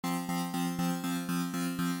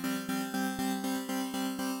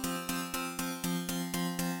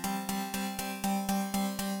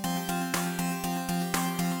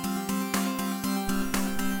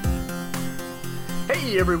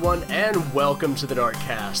Hey everyone, and welcome to the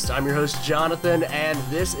DarkCast. I'm your host Jonathan, and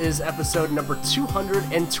this is episode number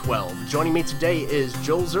 212. Joining me today is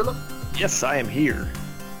Joel Zerla. Yes, I am here.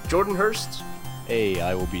 Jordan Hurst. Hey,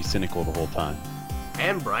 I will be cynical the whole time.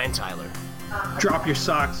 And Brian Tyler. Drop your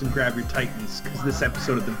socks and grab your Titans, because this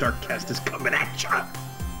episode of the DarkCast is coming at ya!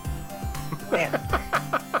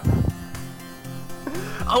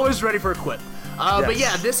 Always ready for a quip. Yes. But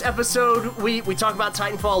yeah, this episode, we talk about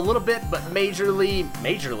Titanfall a little bit, but mainly,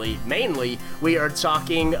 we are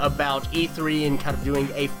talking about E3 and kind of doing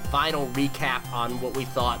a final recap on what we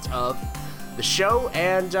thought of the show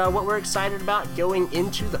and what we're excited about going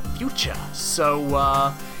into the future. So,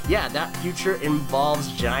 yeah, that future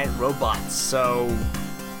involves giant robots. So,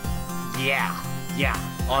 yeah,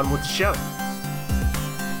 on with the show.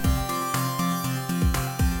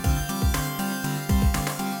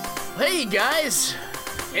 Hey guys,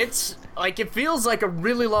 it's like it feels like a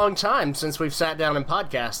really long time since we've sat down and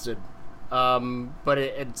podcasted, but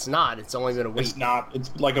it's not. It's only been a week. It's not.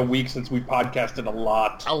 It's like a week since we podcasted a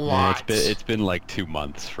lot. Yeah, it's been like 2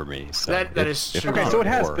 months for me. So that is true. Okay, so it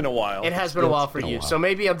has been a while. It has been a while for you. So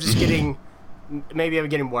maybe I'm just getting, maybe I'm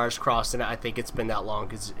getting wires crossed, and I think it's been that long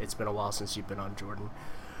because it's been a while since you've been on, Jordan.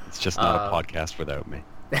 It's just not a podcast without me.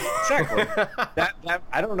 Exactly. that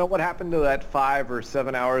I don't know what happened to that 5 or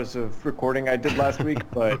 7 hours of recording I did last week,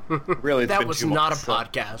 but really, it's that been was 2 not months, a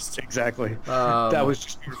podcast. Exactly. That was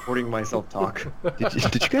just me recording myself talk.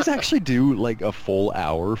 Did you guys actually do like a full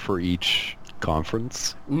hour for each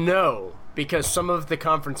conference? No, because some of the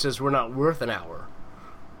conferences were not worth an hour.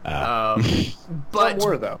 But Some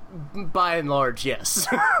were, though. By and large, yes.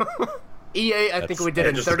 EA, I think we did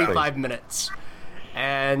in 35 minutes.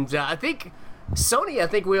 And I think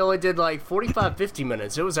Sony, we only did like 45, 50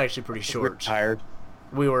 minutes. It was actually pretty short. We were tired.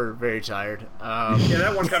 We were very tired. Yeah,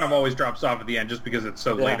 that one kind of always drops off at the end just because it's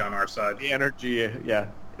so late on our side. The energy, yeah.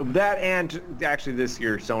 That and actually this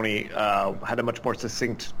year, Sony had a much more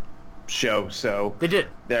succinct show. So They did.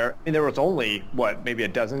 There was only, maybe a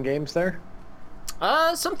dozen games there?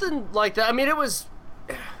 Something like that. I mean, it was...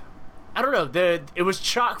 I don't know. It was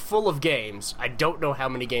chock full of games. I don't know how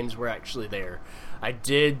many games were actually there. I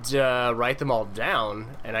did write them all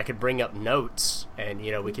down, and I could bring up notes, and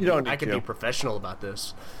I could be professional about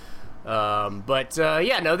this. I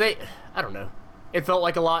don't know. It felt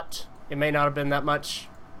like a lot. It may not have been that much,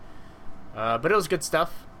 but it was good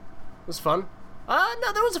stuff. It was fun.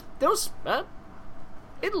 No, there was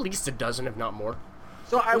at least a dozen, if not more.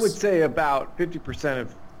 So I would say about 50%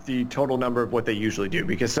 of the total number of what they usually do,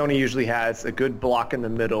 because Sony usually has a good block in the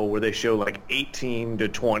middle where they show like 18 to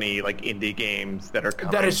 20 like indie games that are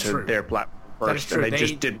coming to their platform first. That is true. And they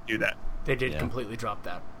just didn't do that. They did completely drop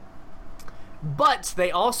that. But they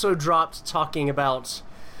also dropped talking about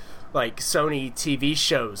like Sony TV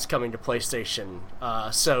shows coming to PlayStation.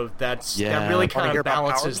 So that really kind of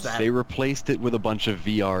balances that. They replaced it with a bunch of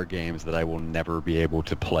VR games that I will never be able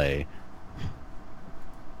to play.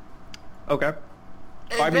 Okay.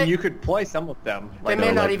 I mean, you could play some of them. They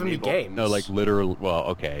may not even be games. No, like literal. Well,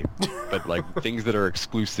 okay, but like things that are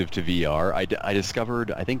exclusive to VR. I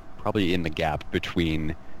discovered, I think, probably in the gap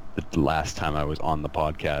between the last time I was on the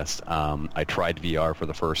podcast. I tried VR for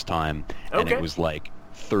the first time, and it was like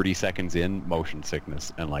 30 seconds in, motion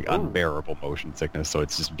sickness, and like unbearable motion sickness. So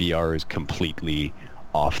it's just VR is completely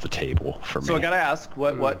off the table for me. So I gotta ask,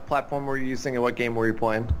 what platform were you using, and what game were you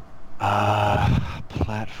playing?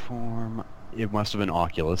 Platform. It must have been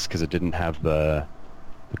Oculus because it didn't have the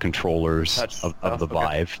controllers of the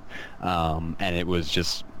Vive, and it was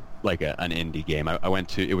just like an indie game. I went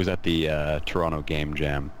to. It was at the Toronto Game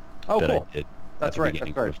Jam. Oh, that cool. I did That's at the right.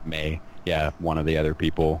 beginning That's right. of May. Yeah, one of the other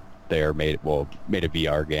people there made a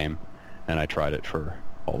VR game, and I tried it for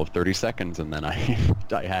all of 30 seconds, and then I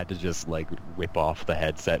had to just like whip off the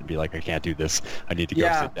headset and be like, I can't do this. I need to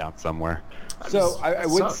go sit down somewhere. So I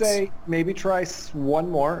would say maybe try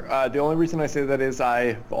one more. The only reason I say that is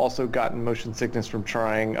I've also gotten motion sickness from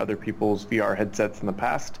trying other people's VR headsets in the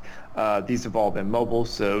past. These have all been mobile,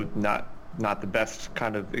 so not the best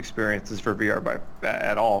kind of experiences for VR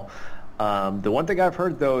at all. The one thing I've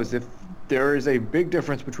heard, though, is if there is a big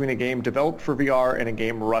difference between a game developed for VR and a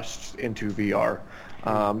game rushed into VR.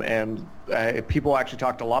 People actually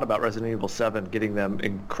talked a lot about Resident Evil 7 getting them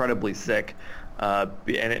incredibly sick. And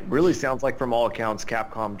it really sounds like, from all accounts,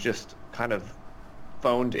 Capcom just kind of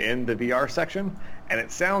phoned in the VR section. And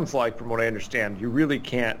it sounds like, from what I understand, you really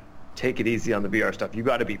can't take it easy on the VR stuff. You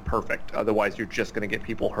got to be perfect. Otherwise, you're just going to get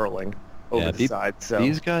people hurling over the side. So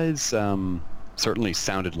these guys certainly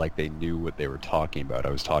sounded like they knew what they were talking about. I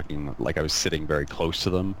was sitting very close to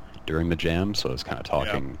them during the jam, so I was kind of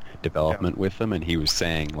talking development with them, and he was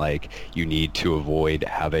saying like you need to avoid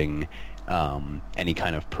having any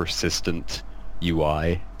kind of persistent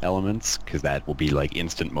UI elements, because that will be like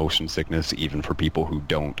instant motion sickness even for people who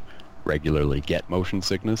don't regularly get motion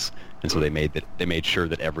sickness. And so they made sure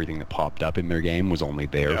that everything that popped up in their game was only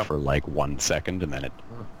there for like 1 second, and then it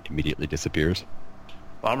immediately disappears.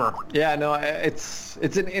 Bummer. Yeah, no, it's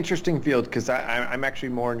an interesting field, because I'm actually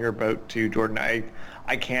more in your boat too, Jordan.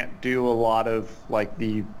 I can't do a lot of like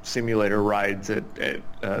the simulator rides at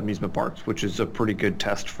amusement parks, which is a pretty good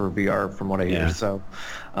test for VR from what I hear. So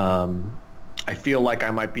I feel like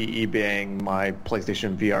I might be eBaying my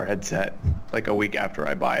PlayStation VR headset like a week after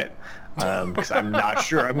I buy it, because I'm not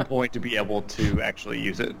sure I'm going to be able to actually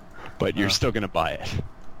use it. But you're still going to buy it.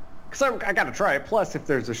 Because I got to try it. Plus, if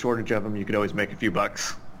there's a shortage of them, you could always make a few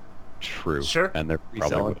bucks. True. Sure. And there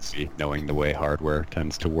probably would be, knowing the way hardware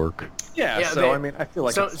tends to work. Yeah, so I mean, I feel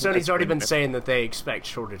like Sony's already been saying that they expect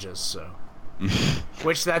shortages, so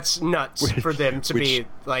which that's nuts for them to be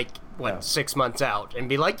like 6 months out and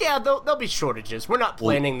be like, yeah, there'll be shortages. We're not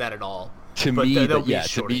planning that at all. To me,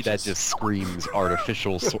 that just screams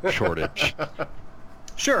artificial shortage.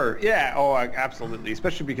 Sure. Yeah. Oh, absolutely.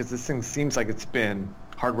 Especially because this thing seems like it's been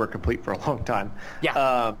hardware complete for a long time.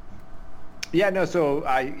 Yeah. No. So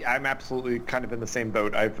I'm absolutely kind of in the same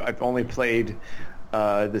boat. I've only played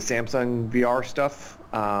the Samsung VR stuff,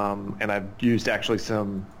 and I've used actually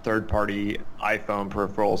some third-party iPhone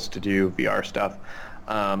peripherals to do VR stuff,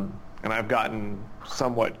 and I've gotten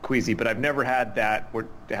somewhat queasy, but I've never had that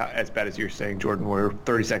as bad as you're saying, Jordan, where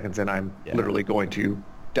 30 seconds in I'm literally going to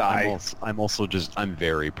die. I'm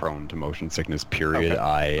very prone to motion sickness, period.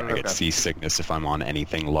 I get seasickness if I'm on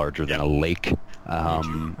anything larger than a lake.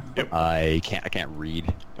 I can't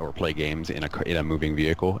read or play games in a moving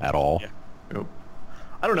vehicle at all. Yeah. Nope.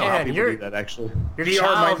 I don't know how people do that, actually. Your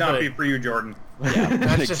VR might not be for you, Jordan.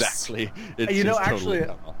 Yeah, exactly. Actually,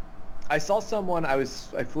 I saw someone, I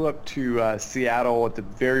flew up to Seattle at the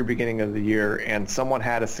very beginning of the year, and someone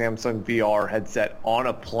had a Samsung VR headset on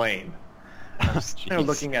a plane. I was there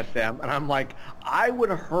looking at them, and I'm like, I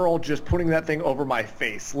would hurl just putting that thing over my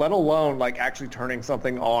face, let alone like actually turning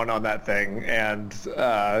something on that thing and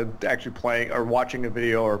actually playing or watching a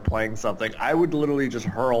video or playing something. I would literally just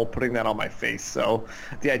hurl putting that on my face. So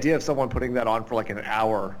the idea of someone putting that on for like an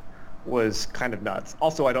hour was kind of nuts.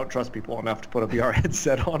 Also, I don't trust people enough to put a VR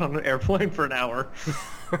headset on an airplane for an hour.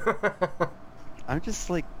 I'm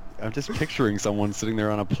just picturing someone sitting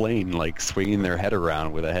there on a plane, like swinging their head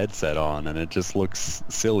around with a headset on, and it just looks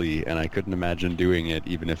silly, and I couldn't imagine doing it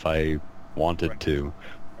even if I wanted to.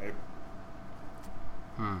 Right.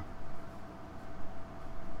 I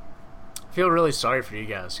feel really sorry for you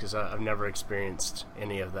guys, because I've never experienced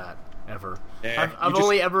any of that ever. Yeah, I've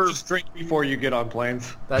only ever just drink before you get on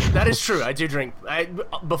planes. That is true. I do drink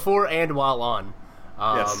before and while on.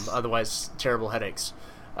 Yes. Otherwise, terrible headaches.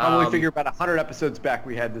 I only figure about 100 episodes back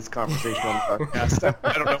we had this conversation on the DarkCast.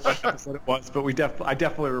 I don't know what episode it was, but I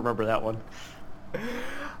definitely remember that one.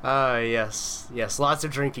 Yes, lots of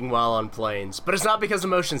drinking while on planes, but it's not because of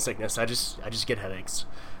motion sickness. I just get headaches,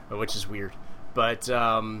 which is weird. But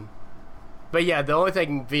yeah, the only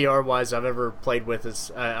thing VR wise I've ever played with is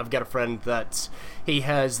I've got a friend that he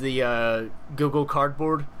has the Google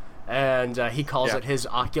Cardboard, and he calls it his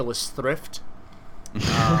Oculus Thrift.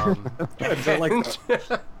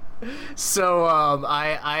 So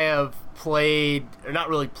I have played, or not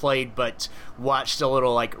really played, but watched a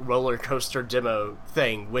little like roller coaster demo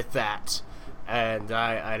thing with that, and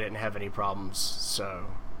I didn't have any problems, so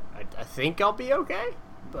I think I'll be okay,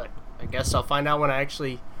 but I guess I'll find out when I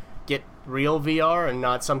actually get real VR and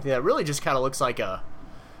not something that really just kind of looks like a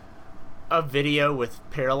video with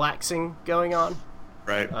parallaxing going on.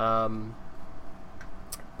 Right.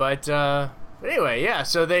 But anyway, yeah.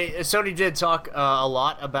 So Sony did talk a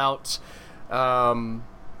lot about VR.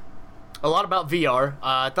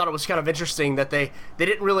 I thought it was kind of interesting that they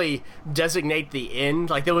didn't really designate the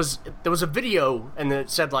end. Like there was a video and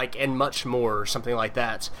it said like and much more or something like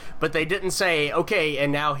that. But they didn't say okay,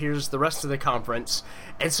 and now here's the rest of the conference.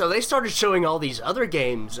 And so they started showing all these other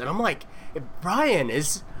games, and I'm like, Brian,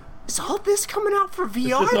 is all this coming out for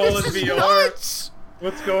VR? This is VR? Nuts!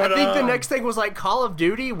 What's going on? I think the next thing was like Call of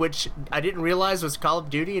Duty, which I didn't realize was Call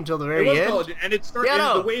of Duty until the very end. And it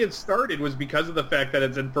started. The way it started was because of the fact that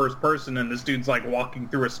it's in first person, and this dude's like walking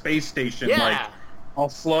through a space station, like all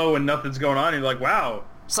slow and nothing's going on. And you're like, wow,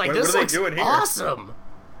 it's like this looks awesome.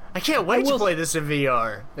 I can't wait to play this in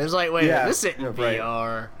VR. It's like, wait, this isn't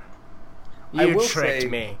VR. You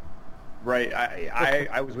tricked me. Right,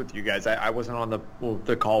 I was with you guys. I wasn't on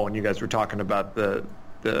the call when you guys were talking about the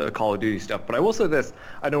the Call of Duty stuff. But I will say this: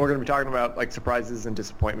 I know we're going to be talking about like surprises and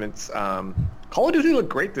disappointments. Call of Duty looked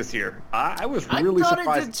great this year. I was really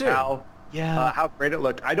surprised how great it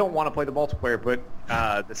looked. I don't want to play the multiplayer, but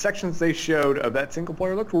the sections they showed of that single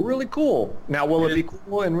player looked really cool. Now, will it be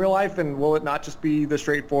cool in real life, and will it not just be the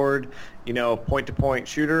straightforward, point-to-point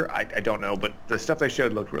shooter? I don't know, but the stuff they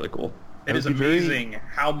showed looked really cool. It is amazing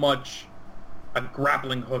how much a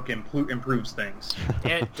grappling hook improves things.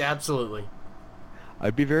 Absolutely.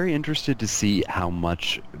 I'd be very interested to see how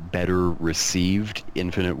much better received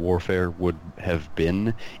Infinite Warfare would have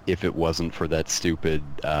been if it wasn't for that stupid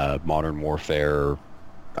Modern Warfare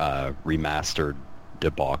remastered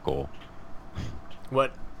debacle.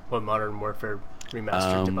 What Modern Warfare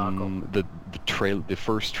remastered debacle? The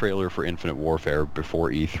first trailer for Infinite Warfare before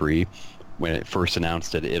E3, when it first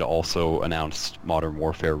announced it, it also announced Modern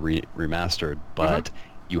Warfare remastered, but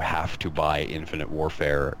you have to buy Infinite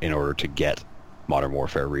Warfare in order to get Modern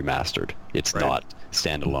Warfare remastered. It's not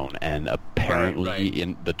standalone, and apparently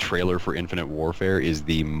in the trailer for Infinite Warfare is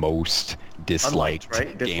the most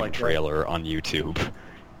disliked game trailer on YouTube.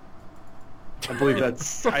 I believe it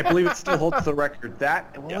still holds the record.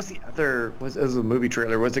 What was the other? Was a movie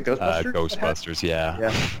trailer? Was it Ghostbusters? Ghostbusters,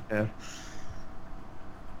 yeah.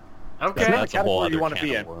 Okay, that's a whole other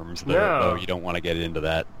can of worms there, though. You don't want to get into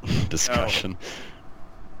that discussion.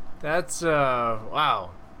 That's wow.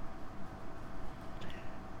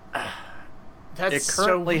 It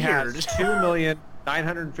currently has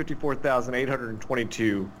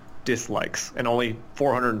 2,954,822 dislikes and only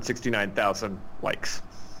 469,000 likes.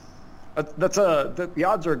 The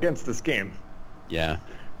odds are against this game. Yeah,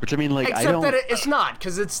 which I mean, like, except that it's not,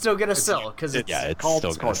 because it's still gonna sell, because it's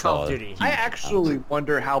called Call of Duty. I actually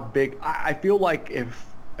wonder how big. I feel like if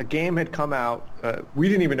a game had come out, we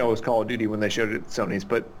didn't even know it was Call of Duty when they showed it at Sony's,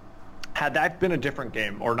 but had that been a different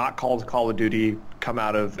game or not called Call of Duty, come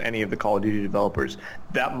out of any of the Call of Duty developers,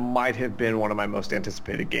 that might have been one of my most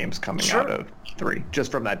anticipated games coming out of E3,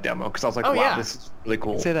 just from that demo, because I was like, wow, this is really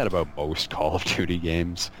cool. I'd say that about most Call of Duty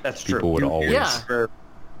games. That's true. People would always... Yeah.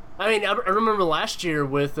 I mean, I remember last year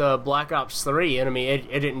with Black Ops 3, and I mean,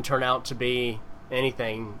 it didn't turn out to be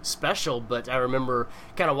anything special, but I remember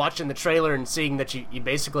kind of watching the trailer and seeing that you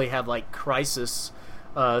basically have, like, Crisis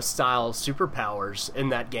style superpowers in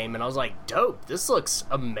that game, and I was like, dope, this looks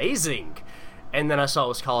amazing. And then I saw it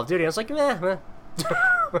was Call of Duty, I was like, meh.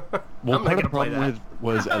 Well, part of the problem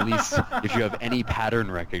was at least if you have any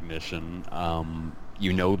pattern recognition,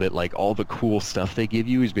 you know that like all the cool stuff they give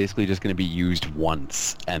you is basically just going to be used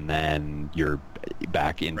once, and then you're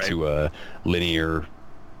back into a linear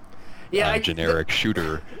generic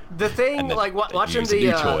shooter. The thing, like watching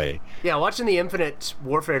the watching the Infinite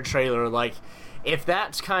Warfare trailer, like, if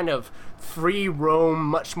that's kind of free roam,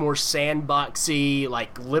 much more sandboxy,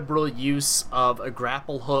 like liberal use of a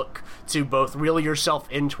grapple hook to both reel yourself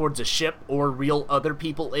in towards a ship or reel other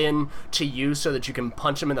people in to you so that you can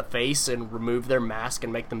punch them in the face and remove their mask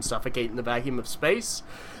and make them suffocate in the vacuum of space,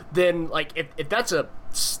 then like if that's a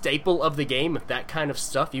staple of the game, if that kind of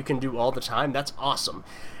stuff you can do all the time, that's awesome.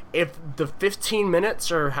 If the 15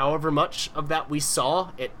 minutes or however much of that we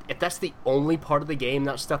saw, if that's the only part of the game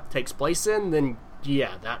that stuff takes place in, then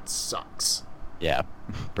yeah, that sucks. Yeah,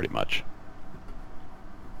 pretty much.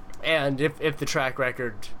 And if the track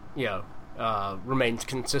record, remains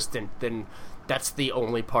consistent, then that's the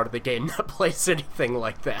only part of the game that plays anything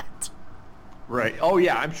like that. Right. Oh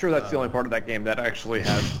yeah, I'm sure that's the only part of that game that actually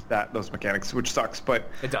has those mechanics, which sucks. But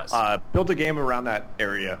it does. Build a game around that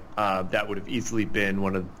area. That would have easily been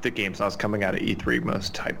one of the games I was coming out of E3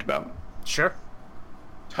 most hyped about. Sure.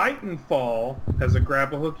 Titanfall has a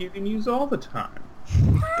grapple hook you can use all the time.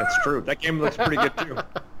 That's true. That game looks pretty good too.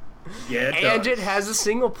 Yeah, it has a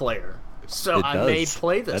single player, so I may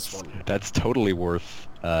play this one. That's totally worth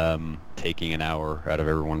taking an hour out of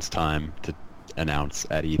everyone's time to announce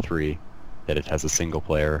at E3. That it has a single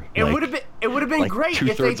player. It would have been great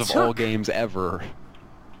if they took 2/3 of all games ever.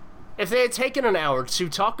 If they had taken an hour to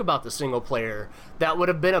talk about the single player, that would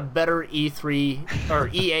have been a better E3 or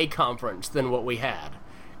EA conference than what we had,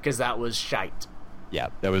 because that was shite. Yeah,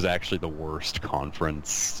 that was actually the worst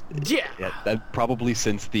conference. Yeah, that probably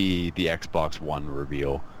since the Xbox One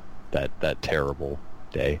reveal, that terrible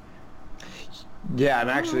day. Yeah, and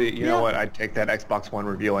actually, you know what? I'd take that Xbox One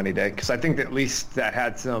reveal any day, because I think that at least that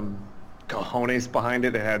had some cojones behind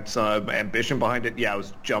it. It had some ambition behind it. Yeah, it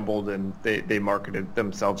was jumbled, and they marketed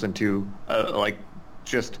themselves into like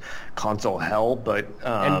just console hell. But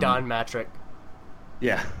and Don Matrick.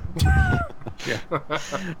 Yeah. Yeah.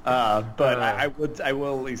 But I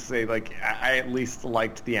will at least say, like, I at least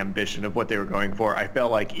liked the ambition of what they were going for. I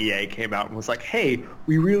felt like EA came out and was like, hey,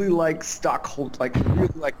 we really like we really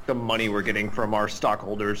like the money we're getting from our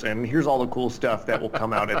stockholders, and here's all the cool stuff that will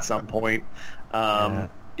come out at some point.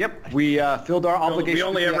 Yep, we filled our obligation. We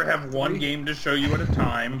only ever have one game to show you at a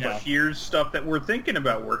time, but here's stuff that we're thinking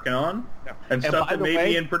about working on, and stuff that may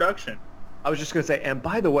be in production. I was just going to say, and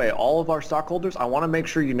by the way, all of our stockholders, I want to make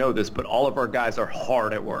sure you know this, but all of our guys are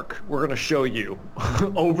hard at work. We're going to show you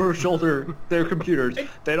over shoulder their computers.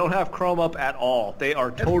 They don't have Chrome up at all. They are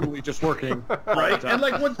totally just working. Right? And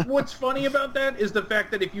like what's funny about that is the fact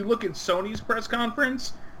that if you look at Sony's press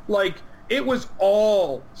conference, like it was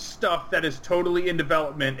all stuff that is totally in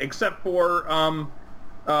development except for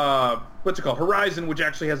what's it called? Horizon, which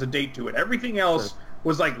actually has a date to it. Everything else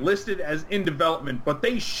was like listed as in development, but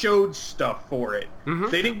they showed stuff for it. Mm-hmm.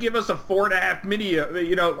 They didn't give us a 4.5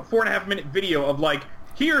 minute video of like,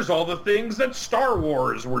 here's all the things that Star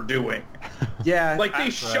Wars were doing. Yeah, like they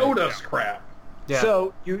showed us crap. Yeah.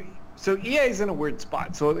 So EA's in a weird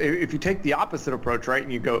spot. So if you take the opposite approach, right,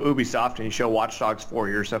 and you go Ubisoft and you show Watch Dogs 4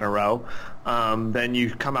 years in a row, then you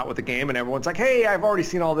come out with a game and everyone's like, hey, I've already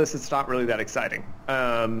seen all this. It's not really that exciting.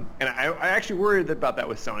 And I actually worried about that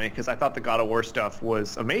with Sony because I thought the God of War stuff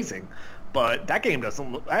was amazing. But that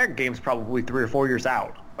game's probably 3 or 4 years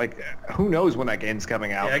out. Like, who knows when that game's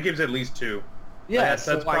coming out? Yeah, that game's at least 2. Yeah,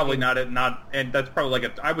 that's probably and that's probably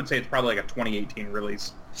I would say it's probably like a 2018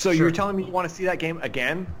 release. So you're telling me you want to see that game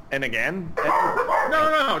again and again?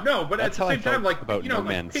 No. But that's at the same time, like about No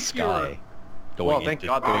Man's Sky going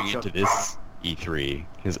into this E3,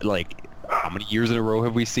 because like how many years in a row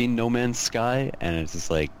have we seen No Man's Sky? And it's just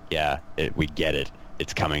like, we get it.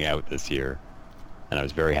 It's coming out this year, and I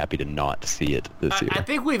was very happy to not see it this year. I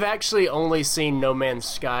think we've actually only seen No Man's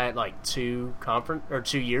Sky at like 2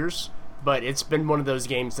 years. But it's been one of those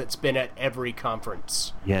games that's been at every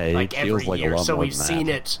conference. Yeah, it like feels every like year. a lot So more we've than seen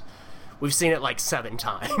that. We've seen it like 7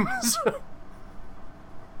 times.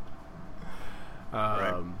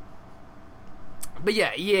 Right. But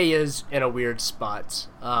yeah, EA is in a weird spot.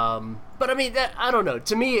 But I mean, I don't know.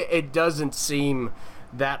 To me, it doesn't seem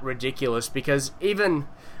that ridiculous because even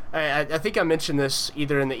I think I mentioned this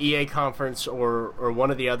either in the EA conference or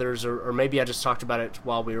one of the others, or maybe I just talked about it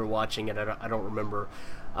while we were watching it. I don't remember.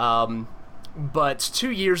 But 2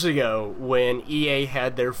 years ago, when EA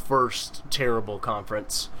had their first terrible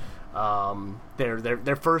conference,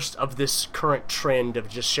 their first of this current trend of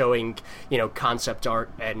just showing, concept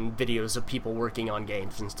art and videos of people working on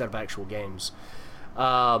games instead of actual games,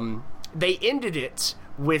 they ended it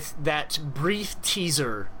with that brief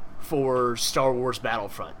teaser for Star Wars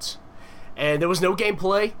Battlefront, and there was no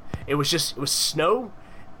gameplay. It was snow,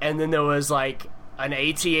 and then there was like an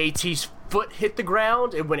AT-AT's foot hit the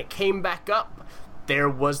ground, and when it came back up, there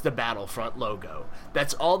was the Battlefront logo.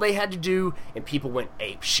 That's all they had to do, and people went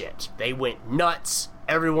ape shit. They went nuts.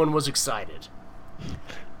 Everyone was excited.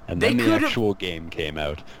 And then the actual game came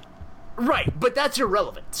out. Right, but that's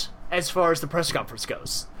irrelevant as far as the press conference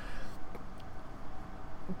goes.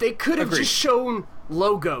 They could have just shown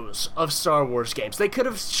logos of Star Wars games. They could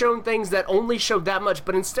have shown things that only showed that much,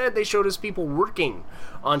 but instead they showed us people working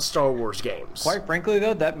on Star Wars games. Quite frankly,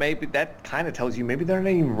 though, that kind of tells you maybe they're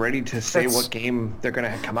not even ready to say what game they're going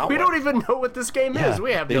to come out with. We don't even know what this game is.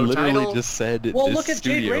 We have no title. They literally just said this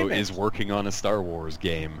studio is working on a Star Wars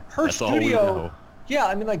game. That's all we know. Yeah,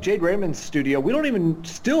 I mean, like Jade Raymond's studio, we don't even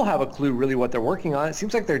still have a clue really what they're working on. It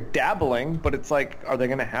seems like they're dabbling, but it's like, are they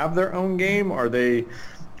going to have their own game? Are they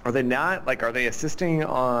not? Like, are they assisting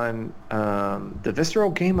on the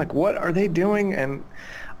Visceral game? Like, what are they doing? And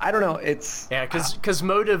I don't know. It's because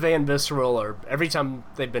Motive and Visceral are, every time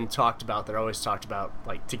they've been talked about, they're always talked about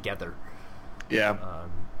like together. Yeah,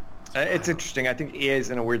 it's interesting. I think EA is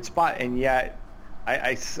in a weird spot, and yet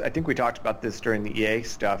I think we talked about this during the EA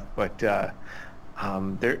stuff, but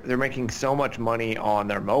they're making so much money on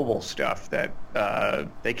their mobile stuff that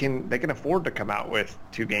they can afford to come out with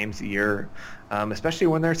 2 games a year, especially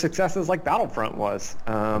when their successes like Battlefront was.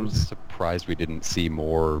 I'm surprised we didn't see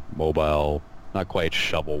more mobile, not quite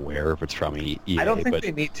shovelware if it's from EA. I don't think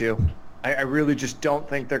they need to. I really just don't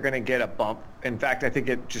think they're going to get a bump. In fact, I think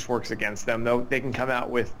it just works against them. Though they can come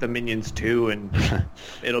out with the Minions 2 and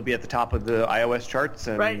it'll be at the top of the iOS charts.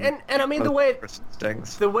 And, right, and I mean the way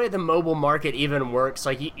the mobile market even works,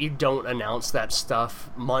 like you don't announce that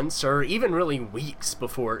stuff months or even really weeks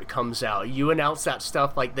before it comes out. You announce that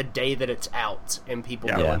stuff like the day that it's out, and people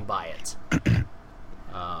go and buy it.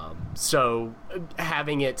 So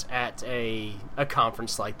having it at a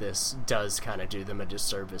conference like this does kind of do them a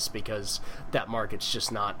disservice because that market's just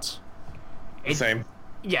not same.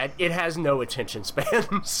 Yeah, it has no attention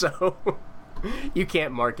span, so you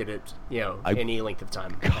can't market it, any length of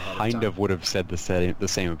time. Kind of would have said the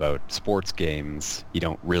same about sports games. You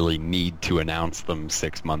don't really need to announce them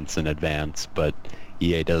 6 months in advance, but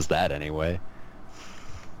EA does that anyway.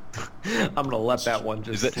 I'm going to let that one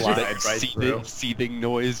just slide right through. Seething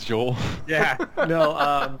noise, Joel? Yeah.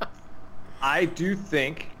 No, I do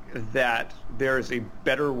think that there is a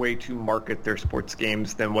better way to market their sports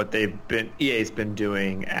games than what EA's been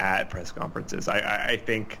doing at press conferences. I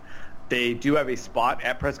think they do have a spot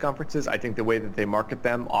at press conferences. I think the way that they market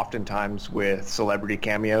them, oftentimes with celebrity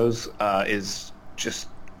cameos, is just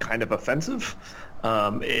kind of offensive.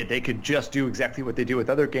 They could just do exactly what they do with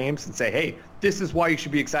other games and say, hey, this is why you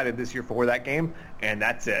should be excited this year for that game, and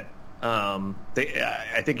that's it.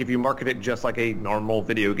 I think if you market it just like a normal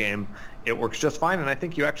video game, it works just fine, and I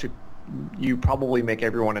think you probably make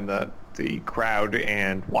everyone in the crowd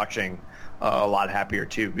and watching a lot happier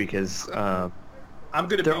too, because I'm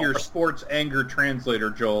going to be your sports anger translator,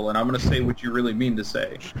 Joel, and I'm going to say what you really mean to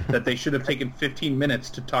say, that they should have taken 15 minutes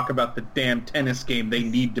to talk about the damn tennis game they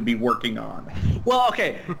need to be working on. Well,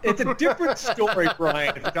 okay, it's a different story,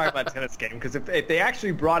 Brian, if you're talking about a tennis game, because if they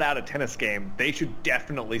actually brought out a tennis game, they should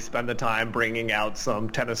definitely spend the time bringing out some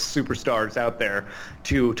tennis superstars out there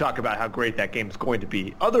to talk about how great that game is going to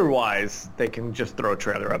be. Otherwise, they can just throw a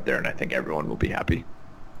trailer up there, and I think everyone will be happy.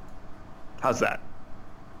 How's that?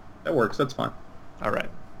 That works. That's fine. All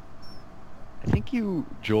right.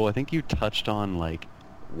 Joel, I think you touched on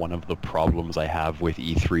one of the problems I have with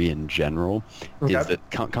E3 in general is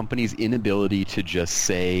that companies' inability to just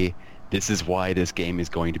say, this is why this game is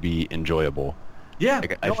going to be enjoyable. Yeah.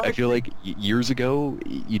 I feel like years ago,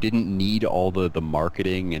 you didn't need all the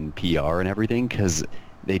marketing and PR and everything, because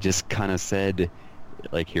they just kind of said,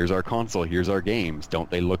 here's our console, here's our games.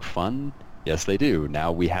 Don't they look fun? Yes, they do.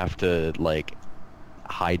 Now we have to,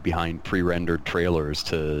 hide behind pre-rendered trailers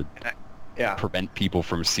to prevent people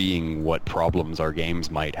from seeing what problems our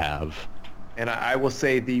games might have. And I will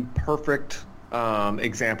say the perfect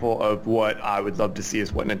example of what I would love to see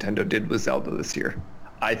is what Nintendo did with Zelda this year.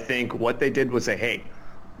 I think what they did was say, hey,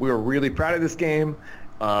 we were really proud of this game.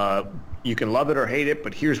 You can love it or hate it,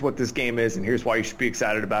 but here's what this game is, and here's why you should be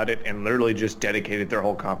excited about it, and literally just dedicated their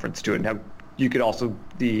whole conference to it. Now, you could also,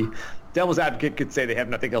 the devil's advocate could say they have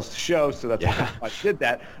nothing else to show, so that's why I did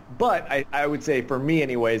that. But I would say, for me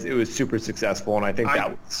anyways, it was super successful, and I think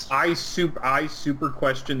that was... I super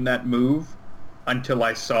questioned that move until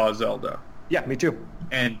I saw Zelda. Yeah, me too.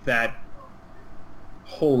 And that...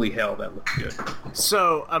 Holy hell, that looked good.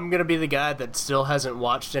 So, I'm going to be the guy that still hasn't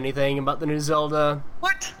watched anything about the new Zelda.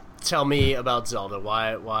 What? Tell me about Zelda.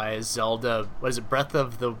 Why is Zelda... What is it? Breath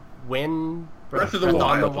of the Wind? Breath of the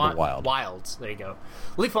Wild. Wilds. There you go.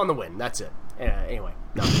 Leaf on the Wind. That's it. Anyway,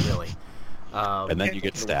 nothing really. And then you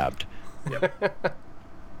get stabbed. Yep.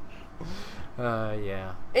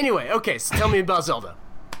 Yeah. Anyway, okay, so tell me about Zelda.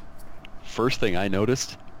 First thing I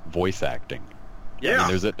noticed, voice acting. Yeah.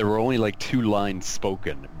 I mean, there were only 2 lines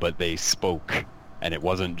spoken, but they spoke. And it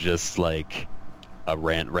wasn't just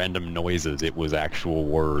random noises. It was actual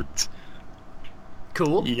words.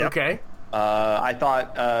 Cool. Yep. Okay. I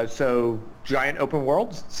thought, so giant open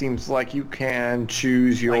worlds, seems like you can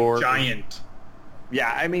choose your... giant.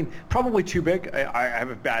 Yeah, I mean, probably too big. I have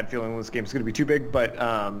a bad feeling this game's going to be too big, but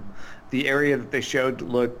the area that they showed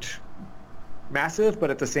looked massive, but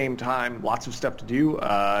at the same time, lots of stuff to do.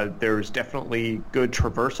 There's definitely good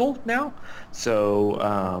traversal now,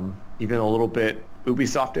 so even a little bit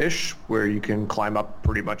Ubisoft-ish, where you can climb up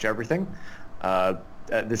pretty much everything.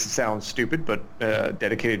 This sounds stupid, but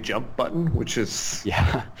dedicated jump button, which is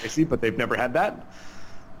crazy, but they've never had that.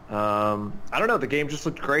 I don't know. The game just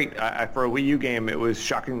looked great. For a Wii U game, it was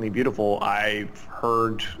shockingly beautiful. I've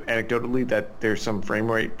heard anecdotally that there's some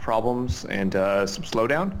frame rate problems and some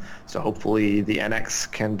slowdown. So hopefully the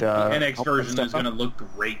NX can... the NX version is going to look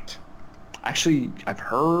great. Actually, I've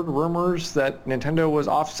heard rumors that Nintendo was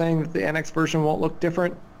off saying that the NX version won't look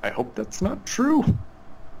different. I hope that's not true.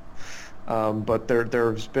 But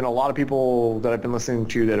there's been a lot of people that I've been listening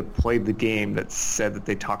to that have played the game that said that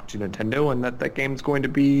they talked to Nintendo and that game's going to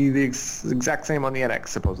be the exact same on the NX,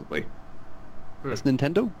 supposedly. Has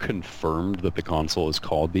Nintendo confirmed that the console is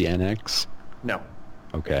called the NX? No.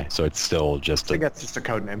 Okay, so it's still just... I think that's just a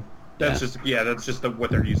code name. That's just what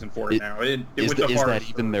they're using for it now. Is that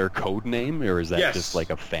even their code name, or is that just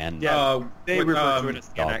a fan name? Yeah, they refer to it as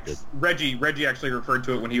the NX. Reggie actually referred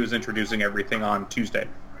to it when he was introducing everything on Tuesday.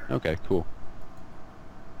 Okay, cool.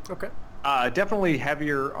 Okay. Definitely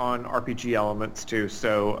heavier on RPG elements too.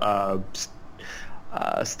 So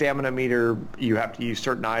stamina meter, you have to use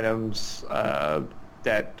certain items.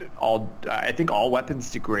 I think all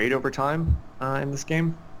weapons degrade over time in this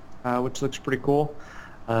game, which looks pretty cool.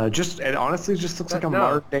 It honestly just looks like a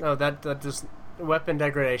modern day. No, that just weapon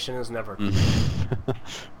degradation is never.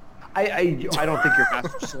 I don't think your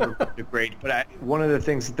Master Sword would degrade, but one of the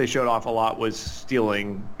things that they showed off a lot was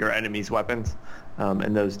stealing your enemy's weapons,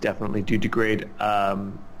 and those definitely do degrade.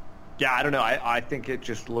 Yeah, I don't know. I think it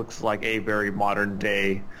just looks like a very modern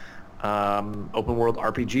day open world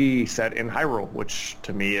RPG set in Hyrule, which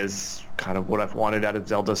to me is kind of what I've wanted out of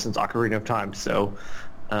Zelda since Ocarina of Time. So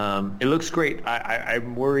it looks great.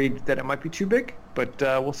 I'm worried that it might be too big, but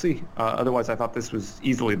we'll see. Otherwise, I thought this was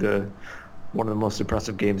easily one of the most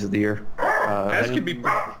impressive games of the year. As can be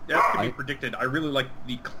predicted, I really like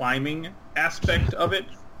the climbing aspect of it,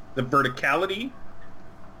 the verticality.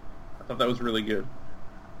 I thought that was really good.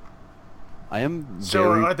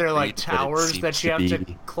 So are there like towers that you have to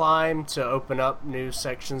climb to open up new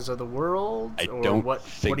sections of the world? I don't think what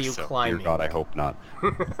are you so. climbing? Dear God, I hope not.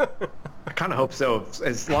 I kind of hope so.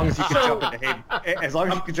 As long as you can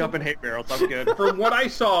jump in hate barrels, I'm good. From what I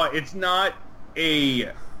saw, it's not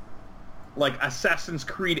a like Assassin's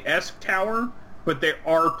Creed-esque tower, but there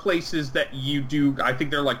are places that you do. I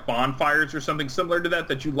think they're like bonfires or something similar to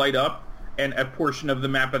that you light up, and a portion of the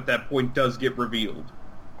map at that point does get revealed.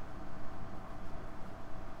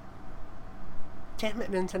 Damn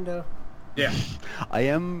it, Nintendo. Yeah. I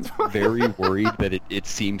am very worried that it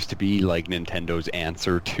seems to be like Nintendo's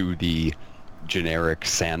answer to the generic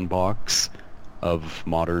sandbox of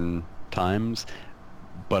modern times.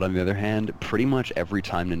 But on the other hand, pretty much every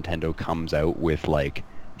time Nintendo comes out with like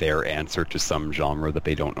their answer to some genre that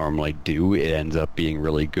they don't normally do, it ends up being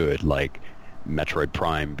really good. Like Metroid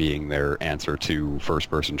Prime being their answer to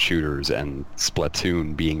first-person shooters and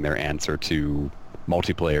Splatoon being their answer to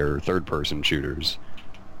multiplayer third-person shooters.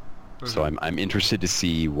 Mm-hmm. So I'm interested to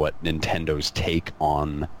see what Nintendo's take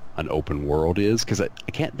on an open world is, because I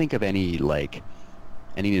can't think of any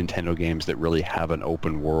Nintendo games that really have an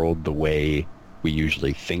open world the way we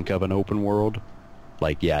usually think of an open world.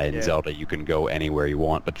 Like, in Zelda you can go anywhere you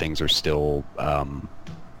want, but things are still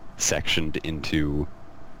sectioned into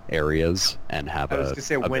areas and have I was going to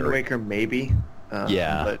say Wind Waker maybe.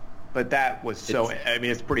 But that was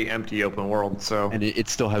it's pretty empty open world. So and it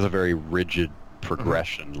still has a very rigid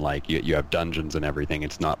progression. Mm-hmm. Like you have dungeons and everything.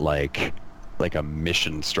 It's not like a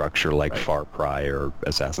mission structure like Far Cry or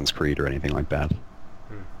Assassin's Creed or anything like that.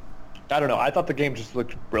 I don't know. I thought the game just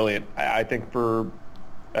looked brilliant. I think for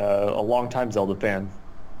a long-time Zelda fan,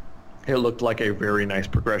 it looked like a very nice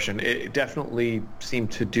progression. It definitely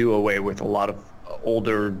seemed to do away with a lot of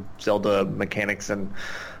older Zelda mechanics, and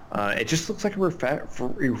it just looks like a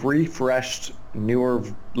refreshed, newer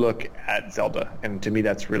look at Zelda, and to me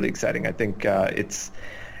that's really exciting. I think it's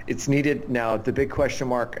needed. Now, the big question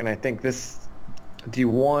mark, and I think the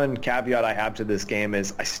one caveat I have to this game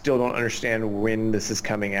is I still don't understand when this is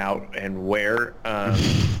coming out and where.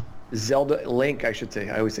 Link, I should say,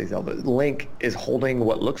 I always say Zelda. Link is holding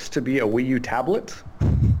what looks to be a Wii U tablet,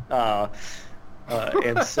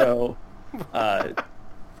 and so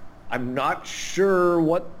I'm not sure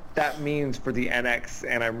what that means for the NX,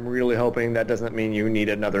 and I'm really hoping that doesn't mean you need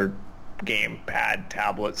another gamepad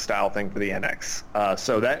tablet style thing for the NX.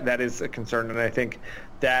 So that is a concern, and I think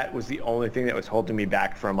that was the only thing that was holding me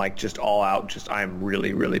back from just all out. I'm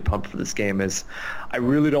really, really pumped for this game. I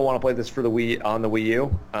really don't want to play this for on the Wii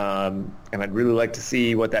U, and I'd really like to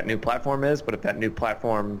see what that new platform is. But if that new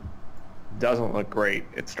platform doesn't look great,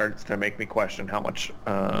 it starts to make me question how much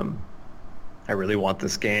I really want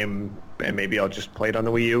this game, and maybe I'll just play it on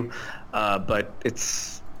the Wii U. But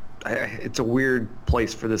it's a weird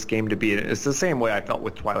place for this game to be. It's the same way I felt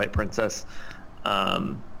with Twilight Princess.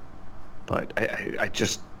 But I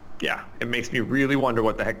just, it makes me really wonder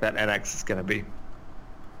what the heck that NX is going to be.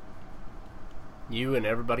 You and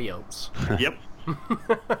everybody else. Yep.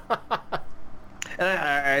 And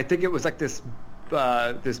I think it was like this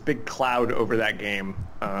big cloud over that game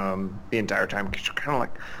the entire time, because you're kind of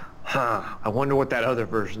like, I wonder what that other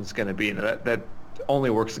version's going to be. And that only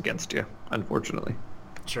works against you, unfortunately.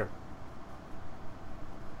 Sure.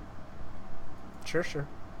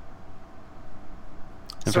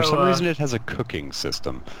 And for some reason, it has a cooking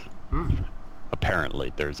system.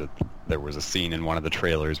 Apparently, there was a scene in one of the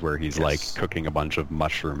trailers where he's cooking a bunch of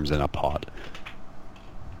mushrooms in a pot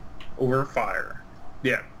over fire.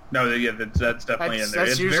 Yeah, no, that's definitely in there.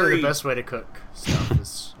 That's usually the best way to cook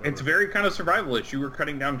stuff. It's very kind of survivalish. You were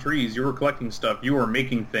cutting down trees, you were collecting stuff, you were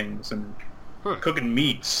making things and cooking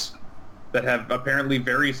meats that have apparently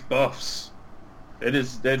various buffs.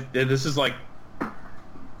 This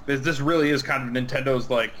really is kind of Nintendo's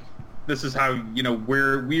this is how,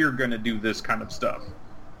 we're going to do this kind of stuff.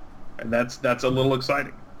 And that's a little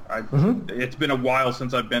exciting. It's been a while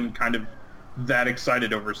since I've been kind of that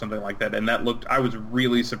excited over something like that, and I was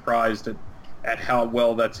really surprised at how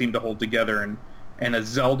well that seemed to hold together, and a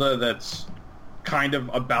Zelda that's kind of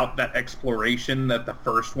about that exploration that the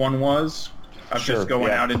first one was, of just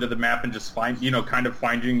going out into the map and just kind of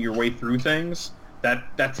finding your way through things.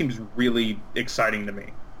 That seems really exciting to me.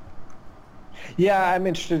 Yeah, I'm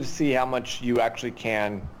interested to see how much you actually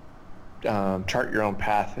can chart your own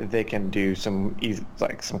path. They can do some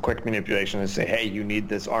some quick manipulation and say, hey, you need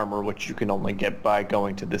this armor, which you can only get by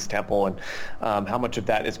going to this temple, and how much of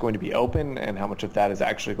that is going to be open and how much of that is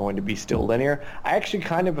actually going to be still linear. I actually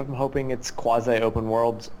kind of am hoping it's quasi-open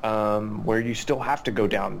world, where you still have to go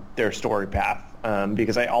down their story path,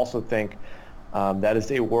 because I also think that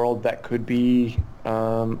is a world that could be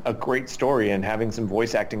a great story, and having some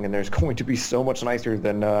voice acting in there is going to be so much nicer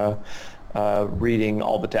than reading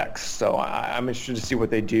all the text. So I'm interested to see what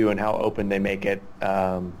they do and how open they make it.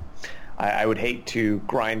 I would hate to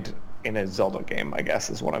grind in a Zelda game, I guess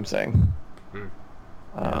is what I'm saying.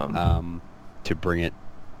 To bring it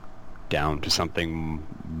down to something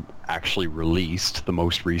actually released, the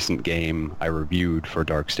most recent game I reviewed for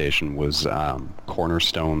DarkStation was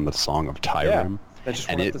Cornerstone: The Song of Tyrone.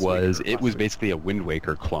 And it was basically a Wind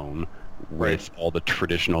Waker clone with all the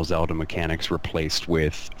traditional Zelda mechanics replaced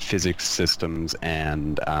with physics systems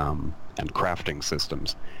and crafting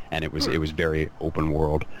systems, and it was very open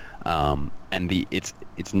world. And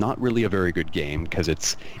it's not really a very good game because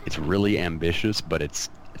it's really ambitious, but it's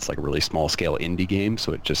like a really small scale indie game,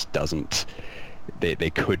 so it just doesn't. They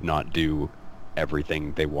could not do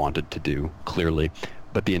everything they wanted to do, clearly.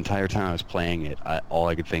 But the entire time I was playing it, all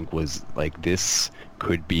I could think was, like, this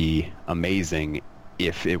could be amazing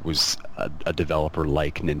if it was a developer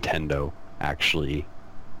like Nintendo actually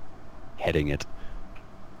heading it.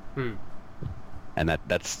 And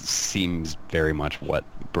that seems very much what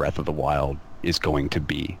Breath of the Wild is going to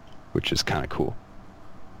be, which is kind of cool.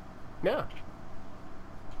 Yeah.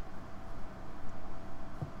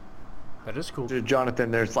 That is cool.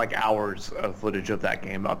 Jonathan, there's like hours of footage of that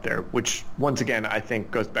game up there, which once again I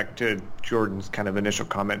think goes back to Jordan's kind of initial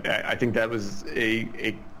comment. I think that was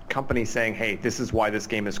a company saying, hey, this is why this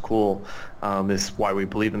game is cool, this is why we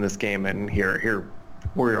believe in this game, and here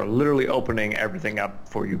we're literally opening everything up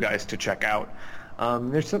for you guys to check out.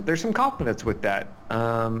 There's some confidence with that,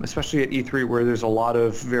 especially at E3, where there's a lot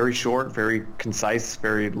of very short, very concise,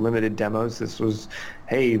 very limited demos. This was,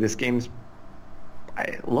 hey, this game's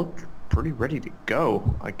looked pretty ready to go.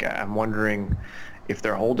 Like, I'm wondering if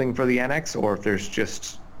they're holding for the NX, or if there's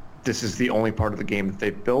just, this is the only part of the game that they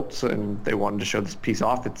built and they wanted to show this piece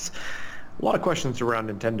off. It's a lot of questions around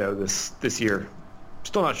Nintendo this year.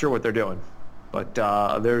 Still not sure what they're doing, but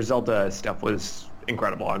their Zelda stuff was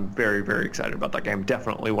incredible. I'm very, very excited about that game.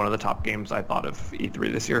 Definitely one of the top games I thought of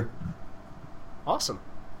E3 this year. Awesome.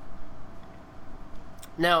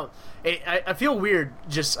 Now, I feel weird,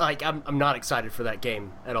 just like I'm not excited for that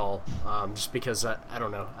game at all, just because I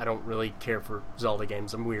don't know, I don't really care for Zelda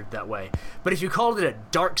games. I'm weird that way. But if you called it a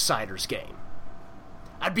Darksiders game,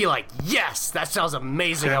 I'd be like, yes, that sounds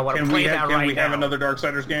amazing. I want to play that right now. Can we have another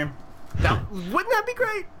Darksiders game? Wouldn't that be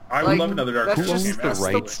great? I would love another Darksiders game. Who owns the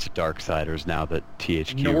rights to Darksiders now that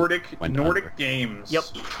THQ Nordic Games. Yep,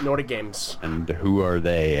 Nordic Games. And who are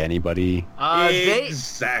they? Anybody?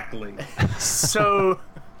 Exactly. So,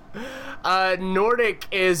 Nordic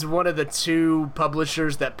is one of the two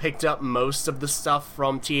publishers that picked up most of the stuff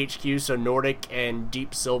from THQ. So Nordic and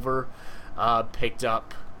Deep Silver picked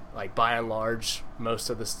up, like, by and large, most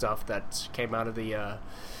of the stuff that came out of the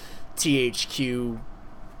THQ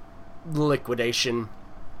liquidation.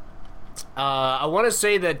 I want to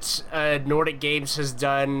say that Nordic Games has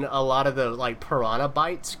done a lot of the, like, Piranha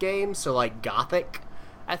Bytes games, so, like, Gothic,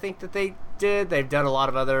 I think that they did. They've done a lot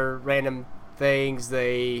of other random things.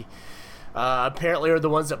 They apparently are the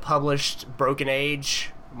ones that published Broken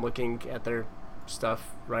Age. I'm looking at their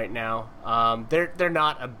stuff right now. They're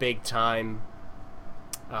not a big-time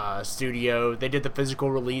studio. They did the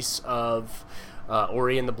physical release of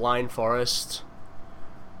Ori and the Blind Forest.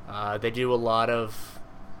 They do a lot of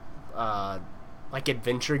like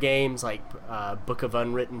adventure games, like Book of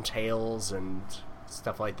Unwritten Tales and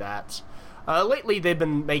stuff like that. Lately, they've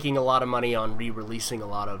been making a lot of money on re-releasing a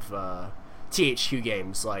lot of THQ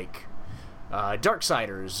games, like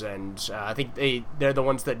Darksiders, and I think they're the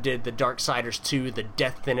ones that did the Darksiders 2, the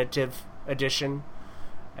Definitive Edition,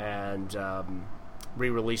 and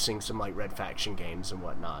re-releasing some, like, Red Faction games and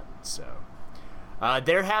whatnot. So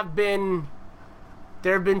there have been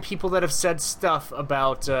people that have said stuff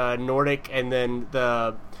about Nordic, and then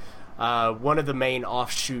the one of the main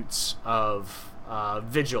offshoots of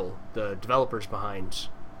Vigil, the developers behind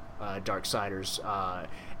Darksiders,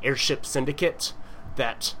 Airship Syndicate,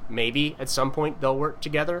 that maybe at some point they'll work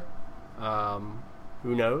together.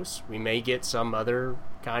 Who knows? We may get some other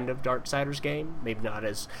kind of Darksiders game. Maybe not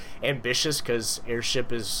as ambitious, because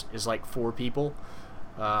Airship is like 4 people.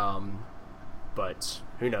 But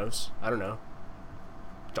who knows? I don't know.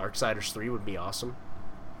 Darksiders 3 would be awesome.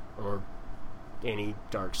 Or any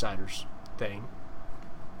Darksiders thing.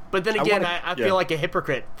 But then again, I feel like a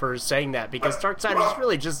hypocrite for saying that, because Darksiders is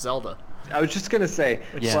really just Zelda. I was just gonna say,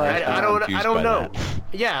 I don't know.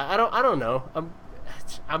 Yeah, I don't know.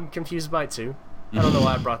 I'm confused by it too. I don't know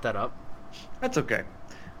why I brought that up. That's okay.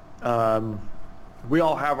 We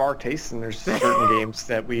all have our tastes, and there's certain games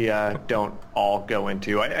that we don't all go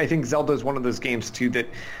into. I think Zelda is one of those games too that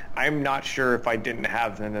I'm not sure, if I didn't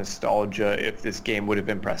have the nostalgia, if this game would have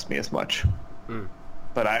impressed me as much.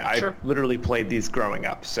 But I literally played these growing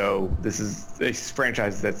up, so this is a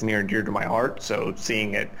franchise that's near and dear to my heart. So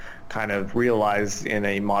seeing it kind of realized in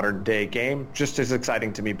a modern day game just as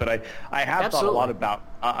exciting to me. But I have thought a lot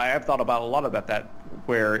about that,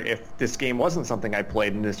 where if this game wasn't something I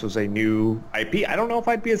played and this was a new IP, I don't know if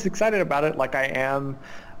I'd be as excited about it like I am.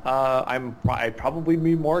 I'd probably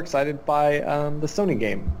be more excited by the Sony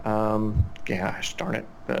game. Gosh darn it,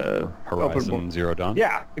 Horizon Zero Dawn.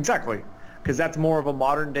 Yeah, exactly. Because that's more of a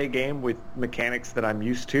modern day game with mechanics that I'm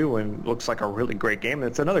used to, and looks like a really great game.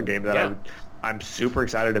 It's another game that I'm super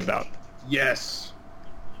excited about. Yes.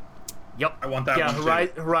 Yep. I want that one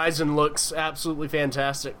too. Horizon looks absolutely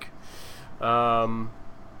fantastic.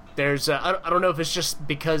 There's I don't know if it's just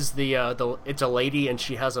because the it's a lady and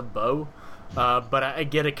she has a bow, but I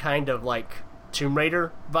get a kind of like Tomb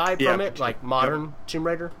Raider vibe from it, like modern Tomb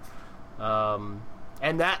Raider, and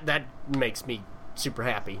that makes me super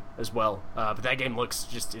happy as well. But that game looks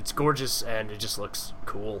it's gorgeous, and it just looks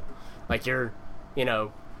cool. Like you're,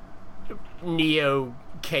 Neo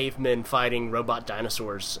cavemen fighting robot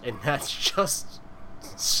dinosaurs, and that's just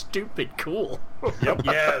stupid cool. Yep.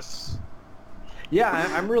 Yes. Yeah,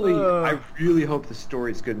 I really hope the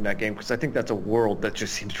story's good in that game, because I think that's a world that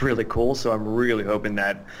just seems really cool. So I'm really hoping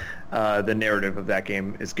that the narrative of that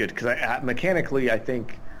game is good, because mechanically I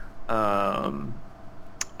think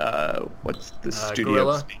what's the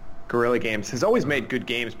studio? Guerrilla Games has always made good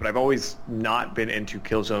games, but I've always not been into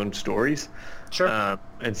Killzone stories. Sure.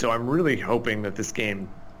 And so I'm really hoping that this game,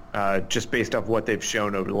 just based off what they've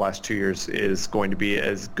shown over the last 2 years, is going to be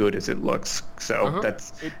as good as it looks. So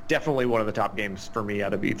that's definitely one of the top games for me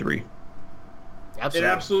out of E3. Absolutely.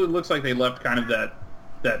 It absolutely looks like they left kind of that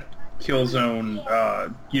Killzone,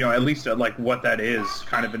 at least like what that is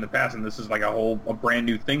kind of in the past, and this is like a brand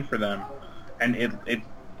new thing for them. And it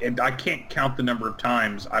I can't count the number of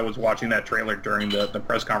times I was watching that trailer during the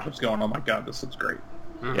press conference going, oh my god, this looks great.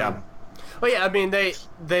 Yeah. Well, yeah, I mean, they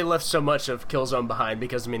left so much of Killzone behind,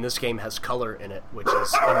 because, I mean, this game has color in it, which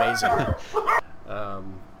is amazing.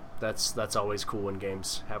 That's always cool when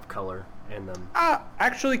games have color in them.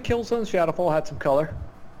 Actually, Killzone Shadowfall had some color.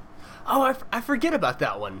 Oh, I forget about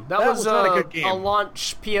that one. That was not a good game. A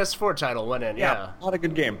launch PS4 title went in, yeah. Not a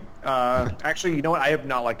good game. Actually, you know what? I have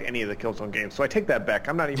not liked any of the Killzone games, so I take that back.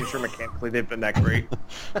 I'm not even sure mechanically they've been that great.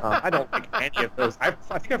 I don't like any of those. I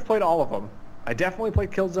think I've played all of them. I definitely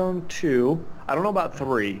played Killzone 2. I don't know about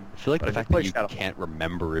 3. I feel like the fact that you can't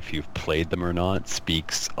remember if you've played them or not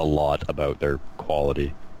speaks a lot about their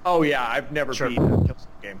quality. Oh, yeah. I've never beaten a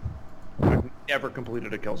Killzone game. I've never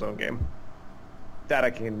completed a Killzone game. That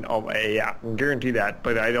I can guarantee that,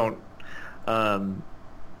 but I don't. Now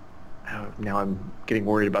I'm getting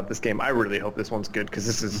worried about this game. I really hope this one's good, because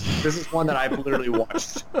this is one that I've literally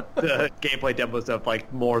watched the gameplay demos of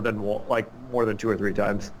more than 2 or 3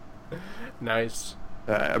 times. Nice.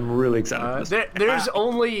 I'm really excited. There's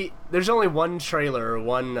only one trailer,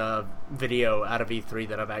 one video out of E3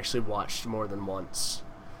 that I've actually watched more than once.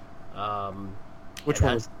 Which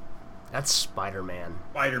one? That's Spider-Man.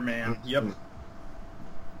 Spider-Man. Yep.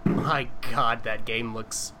 My God, that game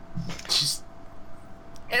looks just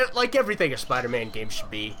like everything a Spider-Man game should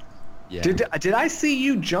be. Yeah. Did I see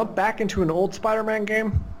you jump back into an old Spider-Man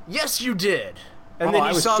game? Yes, you did. And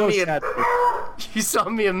then you saw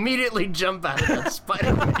me immediately jump out of that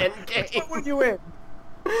Spider-Man game. What were you in?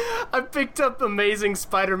 I picked up Amazing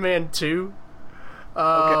Spider-Man 2.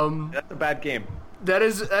 Okay, that's a bad game. That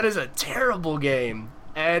is a terrible game.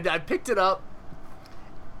 And I picked it up,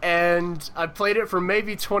 and I played it for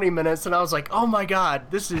maybe 20 minutes, and I was like, oh my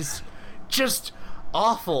god, this is just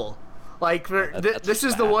awful. Like, this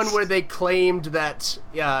is the one where they claimed that,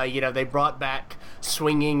 they brought back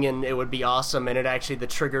swinging and it would be awesome, and it actually, the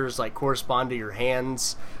triggers like correspond to your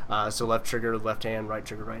hands, so left trigger, left hand, right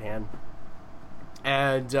trigger, right hand.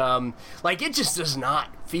 And like, it just does not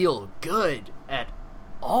feel good at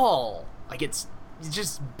all. Like, it's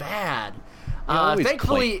just bad.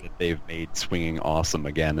 Thankfully, that they've made swinging awesome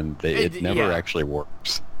again, and it never actually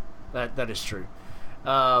works. That is true.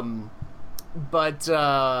 But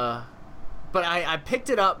I picked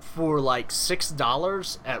it up for like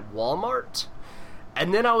 $6 at Walmart,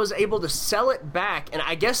 and then I was able to sell it back, and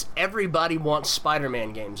I guess everybody wants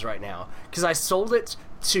Spider-Man games right now, because I sold it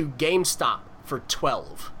to GameStop for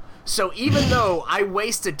 $12. So even though I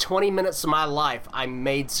wasted 20 minutes of my life, I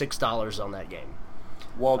made $6 on that game.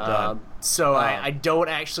 Well done. So I don't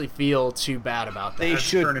actually feel too bad about that. They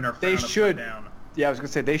should. Down. Yeah, I was gonna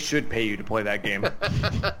say they should pay you to play that game.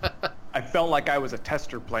 I felt like I was a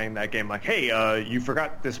tester playing that game. Like, hey, you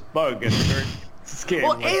forgot this bug in this game.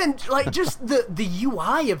 Well, and like just the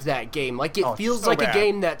UI of that game, like it feels like a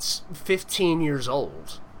game that's 15 years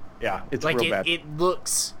old. Yeah, it's like real bad. It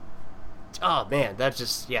looks. Oh man, that's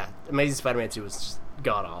just Amazing Spider-Man 2 was just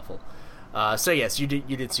god awful. So yes, you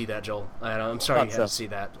did see that, Joel. I'm sorry you had to see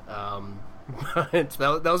that.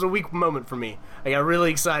 That was a weak moment for me. I got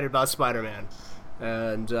really excited about Spider-Man,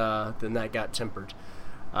 and then that got tempered.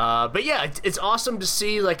 But yeah, it's awesome to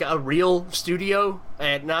see like a real studio,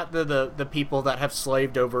 and not the people that have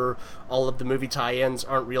slaved over all of the movie tie-ins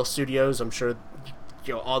aren't real studios. I'm sure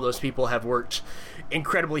all those people have worked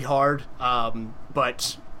incredibly hard,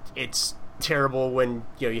 but it's terrible when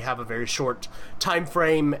you have a very short time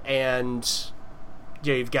frame and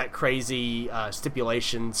you've got crazy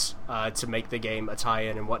stipulations to make the game a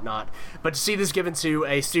tie-in and whatnot. But to see this given to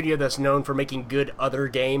a studio that's known for making good other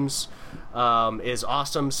games is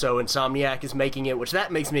awesome. So Insomniac is making it, which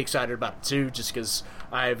that makes me excited about it too, just because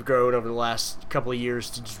I've grown over the last couple of years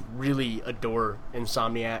to just really adore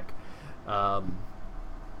Insomniac.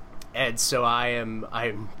 And so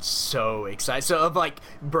I'm so excited. So of like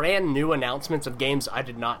brand new announcements of games I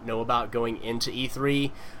did not know about going into E3,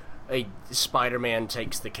 Spider-Man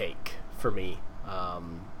takes the cake for me.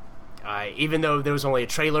 Even though there was only a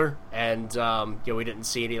trailer and we didn't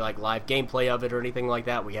see any like live gameplay of it or anything like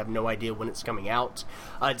that, we have no idea when it's coming out.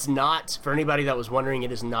 It's not, for anybody that was wondering,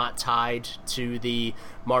 it is not tied to the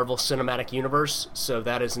Marvel Cinematic Universe, so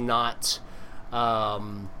that is not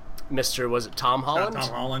was it Tom Holland? Tom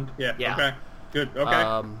Holland. Yeah. Yeah. Okay. Good. Okay.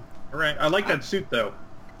 All right. I like that suit though.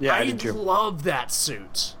 Yeah, I do too. love that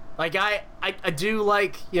suit. Like I do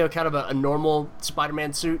like kind of a normal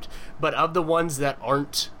Spider-Man suit, but of the ones that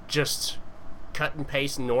aren't just cut and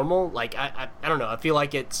paste normal, like I don't know. I feel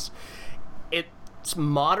like it's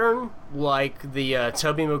modern, like the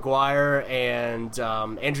Tobey Maguire and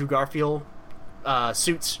Andrew Garfield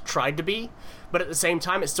suits tried to be. But at the same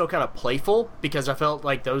time, it's still kind of playful, because I felt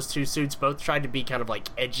like those two suits both tried to be kind of like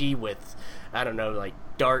edgy with, I don't know, like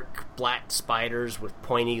dark black spiders with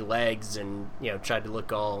pointy legs, and tried to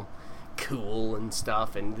look all cool and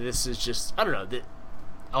stuff. And this is just, I don't know,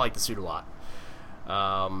 I like the suit a lot.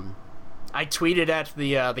 I tweeted at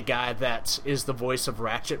the guy that is the voice of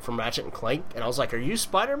Ratchet from Ratchet and Clank, and I was like, "Are you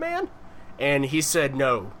Spider-Man?" And he said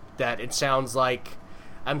no, that it sounds like,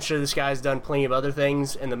 I'm sure this guy's done plenty of other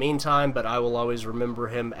things in the meantime, but I will always remember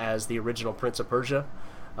him as the original Prince of Persia,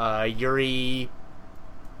 Yuri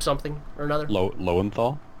something or another.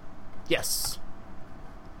 Lowenthal? Yes.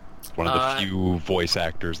 One of the few voice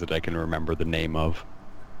actors that I can remember the name of,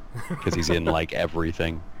 because he's in like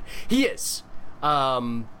everything. He is.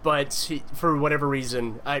 But for whatever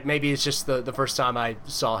reason, maybe it's just the first time I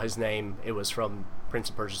saw his name, it was from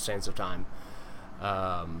Prince of Persia: Sands of Time.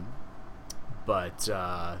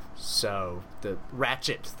 So the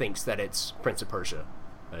Ratchet thinks that it's Prince of Persia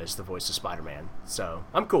as the voice of Spider-Man. So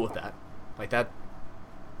I'm cool with that. Like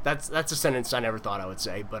that's a sentence I never thought I would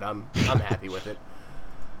say, but I'm happy with it.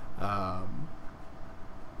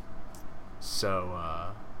 So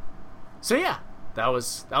yeah, that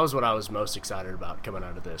was what I was most excited about coming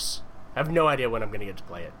out of this. I have no idea when I'm gonna get to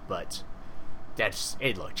play it, but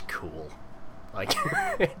it looked cool. Like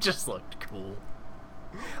it just looked cool.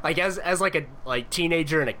 Like as like a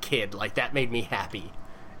teenager and a kid, like that made me happy,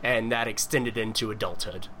 and that extended into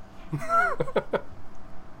adulthood.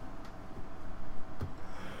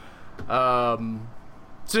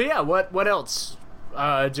 So yeah, what else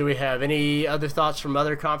do we have? Any other thoughts from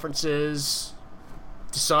other conferences?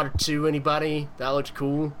 Dishonored 2, anybody? That looked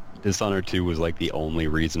cool. Dishonored 2 was like the only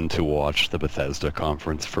reason to watch the Bethesda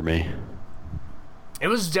conference for me. It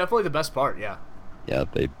was definitely the best part, yeah. Yeah,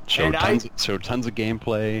 they showed tons of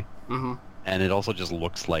gameplay, and it also just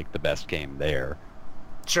looks like the best game there.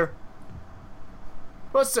 Sure.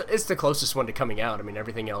 Well, it's the closest one to coming out. I mean,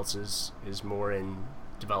 everything else is more in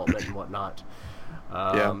development and whatnot.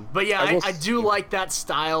 But yeah, I do like that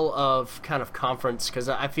style of kind of conference, because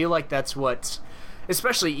I feel like that's what,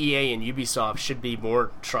 especially EA and Ubisoft, should be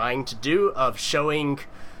more trying to do, of showing,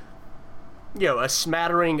 a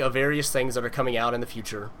smattering of various things that are coming out in the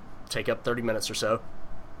future, take up 30 minutes or so,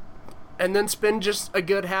 and then spend just a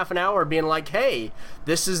good half an hour being like, hey,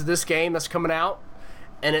 this is this game that's coming out,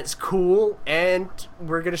 and it's cool, and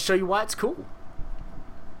we're going to show you why it's cool.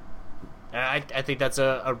 I think that's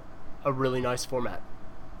a really nice format.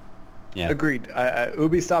 Yeah. Agreed.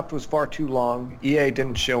 Ubisoft was far too long. EA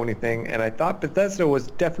didn't show anything, and I thought Bethesda was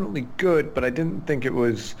definitely good, but I didn't think it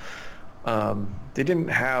was... they didn't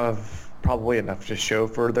have probably enough to show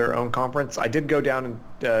for their own conference. I did go down and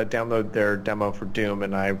download their demo for Doom,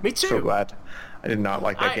 and I'm so glad. I did not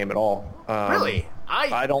like that game at all. Really?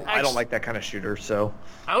 I don't like that kind of shooter, so...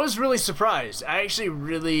 I was really surprised. I actually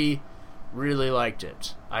really, really liked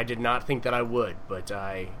it. I did not think that I would, but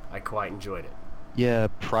I quite enjoyed it. Yeah,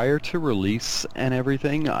 prior to release and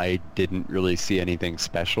everything, I didn't really see anything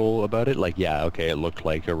special about it. Like, yeah, okay, it looked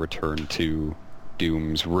like a return to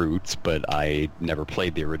Doom's roots, but I never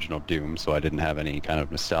played the original Doom, so I didn't have any kind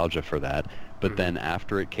of nostalgia for that. But then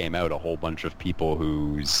after it came out, a whole bunch of people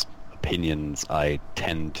whose opinions I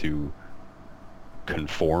tend to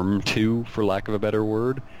conform to, for lack of a better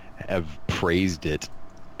word, have praised it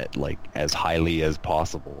as highly as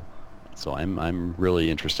possible. So I'm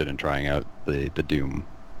really interested in trying out the Doom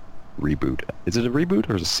reboot. Is it a reboot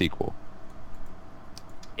or is it a sequel?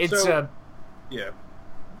 It's a... Yeah.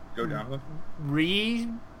 Go down.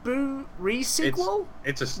 Reboot? Re-sequel?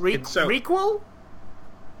 It's a... Requel?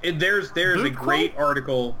 There's a great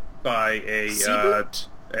article by a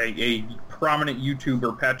prominent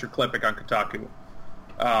YouTuber, Patrick Klepek, on Kotaku,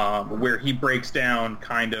 where he breaks down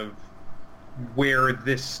kind of where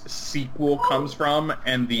this sequel comes from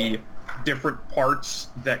and the different parts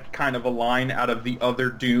that kind of align out of the other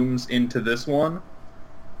Dooms into this one.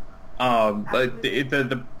 But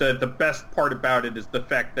the best part about it is the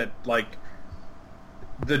fact that, like,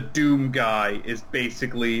 the Doom guy is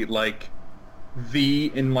basically, like,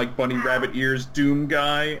 in, like, Bunny Rabbit Ears Doom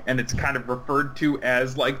guy, and it's kind of referred to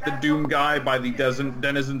as, like, the Doom guy by the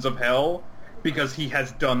denizens of hell, because he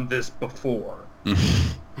has done this before.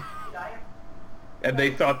 And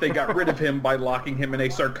they thought they got rid of him by locking him in a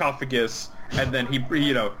sarcophagus, and then he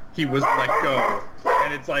was let go.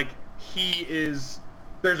 And it's like,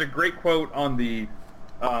 there's a great quote on the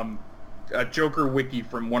Joker wiki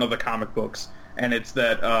from one of the comic books, and it's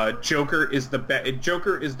that Joker is the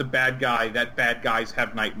bad guy that bad guys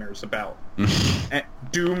have nightmares about. And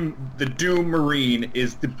the Doom Marine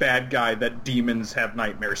is the bad guy that demons have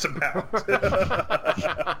nightmares about.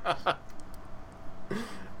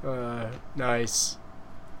 Nice.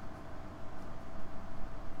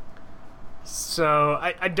 So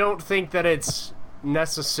I don't think that it's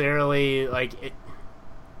necessarily like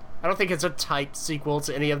I don't think it's a tight sequel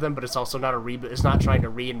to any of them, but it's also not a reboot. It's not trying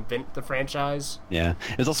to reinvent the franchise. Yeah,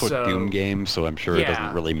 it's also a Doom game, so I'm sure it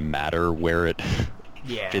doesn't really matter where it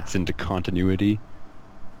fits into continuity.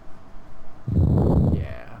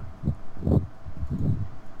 Yeah,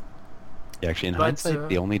 actually, in hindsight,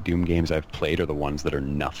 the only Doom games I've played are the ones that are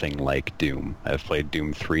nothing like Doom. I've played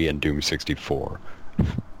Doom 3 and Doom 64.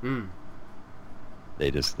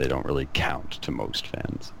 They don't really count to most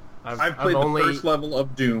fans. I've played the first level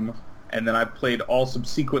of Doom, and then I've played all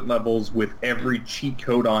subsequent levels with every cheat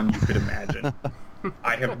code on you could imagine.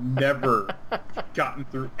 I have never gotten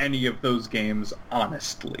through any of those games,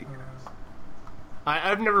 honestly.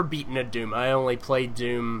 I've never beaten a Doom. I only played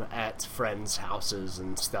Doom at friends' houses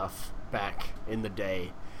and stuff back in the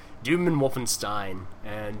day. Doom and Wolfenstein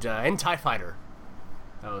and TIE Fighter.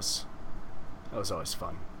 That was always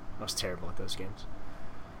fun. I was terrible at those games.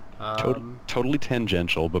 Totally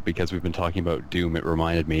tangential, but because we've been talking about Doom, it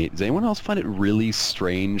reminded me, does anyone else find it really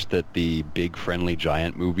strange that the Big Friendly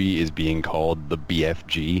Giant movie is being called the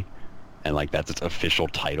BFG, and like that's its official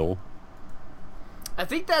title? I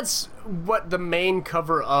think that's what the main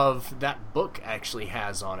cover of that book actually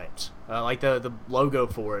has on it. Like the logo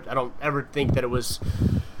for it. I don't ever think that it was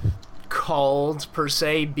called, per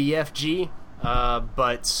se, BFG,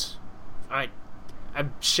 but I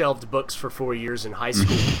shelved books for 4 years in high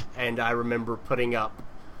school, and I remember reshelving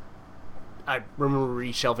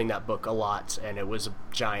that book a lot, and it was a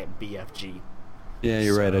giant BFG. Yeah,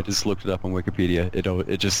 you're right. I just looked it up on Wikipedia.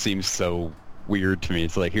 It just seems so weird to me.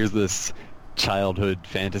 It's like, here's this childhood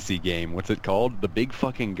fantasy game. What's it called? The Big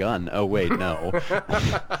Fucking Gun. Oh, wait, no.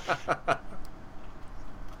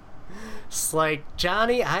 It's like,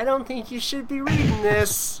 Johnny, I don't think you should be reading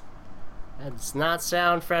this. That does not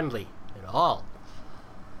sound friendly at all.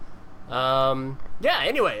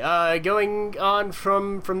 Anyway, going on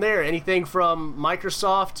from there, anything from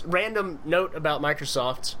Microsoft? Random note about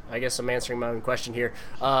Microsoft. I guess I'm answering my own question here.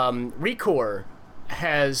 Recore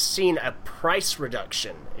has seen a price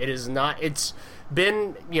reduction. It's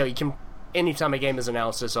been, you can, anytime a game is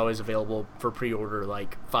announced, it's always available for pre-order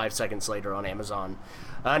like 5 seconds later on Amazon.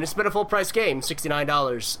 And it's been a full price game,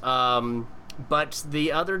 $69. But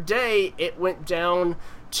the other day, it went down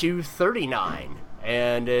to $39,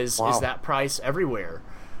 and is that price everywhere.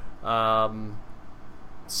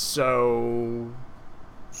 So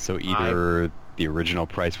either the original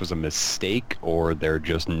price was a mistake, or they're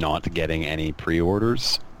just not getting any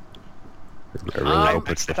pre-orders. I really hope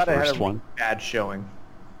it's the first one. Bad showing.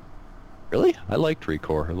 Really? I liked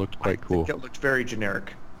Recore. It looked quite cool. I think it looked very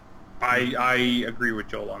generic. I agree with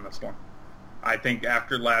Joel on this one. I think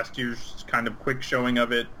after last year's kind of quick showing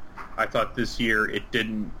of it, I thought this year it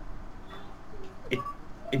didn't.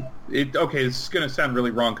 Okay, this is going to sound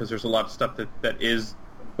really wrong because there's a lot of stuff that is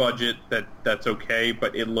budget that's okay,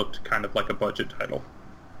 but it looked kind of like a budget title.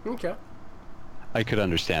 Okay. I could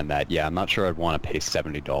understand that. Yeah, I'm not sure I'd want to pay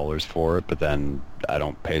 $70 for it, but then I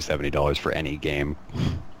don't pay $70 for any game.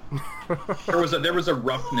 There was a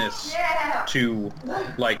roughness to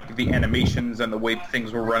like the animations and the way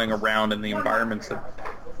things were running around and the environments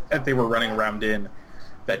that they were running around in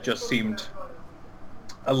that just seemed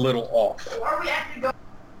a little off.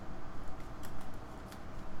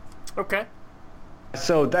 Okay.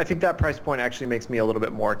 So I think that price point actually makes me a little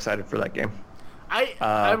bit more excited for that game.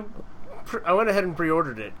 I went ahead and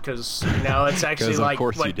pre-ordered it because now it's actually like. Of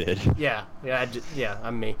course you did. Yeah,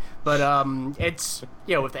 I'm me. But it's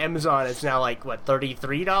with Amazon, it's now like what,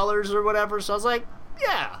 $33 or whatever. So I was like,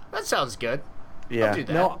 yeah, that sounds good. Yeah, I'll do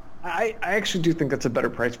that. No, I actually do think that's a better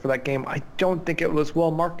price for that game. I don't think it was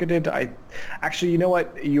well marketed. You know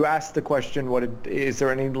what? You asked the question, is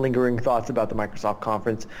there any lingering thoughts about the Microsoft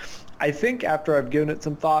conference? I think after I've given it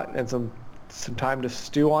some thought and some time to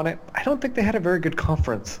stew on it, I don't think they had a very good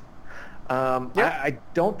conference. I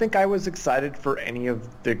don't think I was excited for any of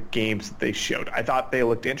the games that they showed. I thought they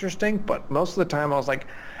looked interesting, but most of the time I was like,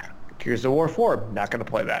 Gears of War 4, not going to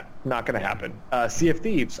play that. Not going to happen. Sea of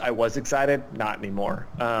Thieves, I was excited, not anymore.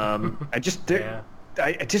 There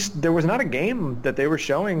was not a game that they were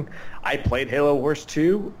showing. I played Halo Wars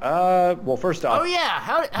 2. Well, first off. Oh yeah,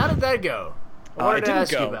 how did that go? I wanted to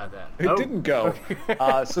ask you about that. It didn't go.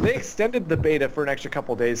 So they extended the beta for an extra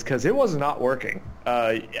couple days because it was not working.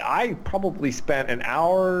 I probably spent an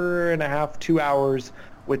hour and a half, 2 hours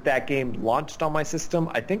with that game launched on my system.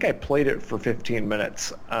 I think I played it for 15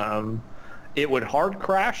 minutes. It would hard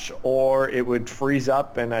crash or it would freeze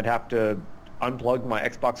up and I'd have to unplug my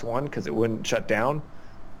Xbox One because it wouldn't shut down.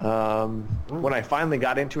 When I finally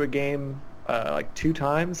got into a game like 2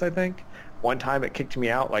 times, I think. One time it kicked me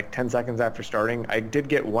out like 10 seconds after starting. I did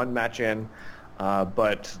get one match in,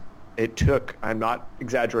 but it took, I'm not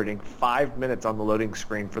exaggerating, 5 minutes on the loading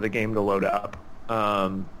screen for the game to load up.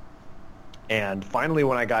 And finally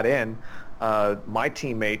when I got in, my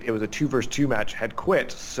teammate, it was a 2 versus 2 match, had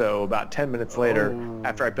quit. So about 10 minutes later,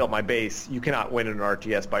 after I built my base, you cannot win an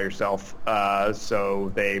RTS by yourself.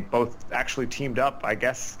 So they both actually teamed up, I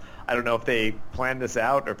guess. I don't know if they planned this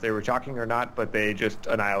out or if they were talking or not, but they just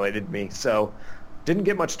annihilated me. So didn't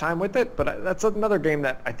get much time with it, but that's another game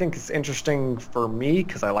that I think is interesting for me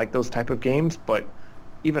because I like those type of games, but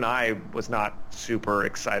even I was not super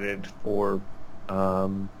excited for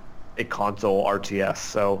a console RTS.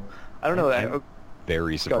 So I don't know. I'm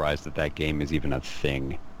very surprised that game is even a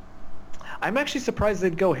thing. I'm actually surprised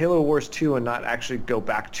they'd go Halo Wars 2 and not actually go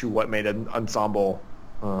back to what made an Ensemble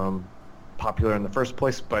popular in the first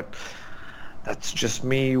place, but that's just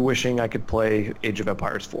me wishing I could play Age of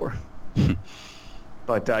Empires 4.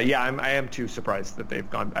 But I am too surprised that they've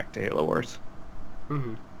gone back to Halo Wars.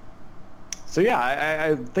 Mm-hmm. So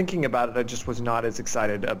I thinking about it, I just was not as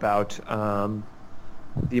excited about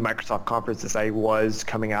the Microsoft conference as I was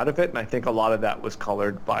coming out of it, and I think a lot of that was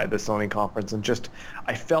colored by the Sony conference, and just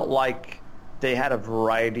I felt like they had a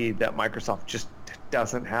variety that Microsoft just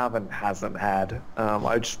doesn't have and hasn't had.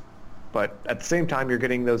 But at the same time, you're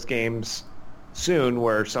getting those games soon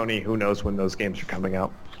where Sony, who knows when those games are coming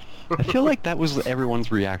out. I feel like that was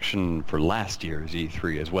everyone's reaction for last year's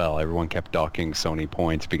E3 as well. Everyone kept docking Sony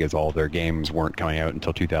points because all their games weren't coming out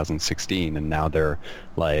until 2016, and now they're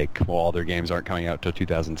like, well, all their games aren't coming out until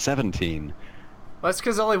 2017. Well, that's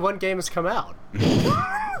because only one game has come out.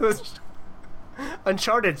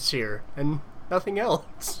 Uncharted's here, and nothing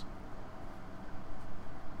else.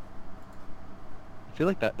 I feel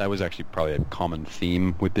like that was actually probably a common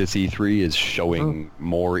theme with this E3 is showing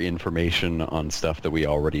more information on stuff that we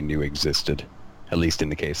already knew existed, at least in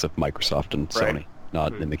the case of Microsoft and Sony,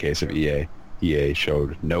 not in the case of EA. EA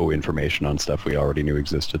showed no information on stuff we already knew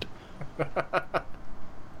existed.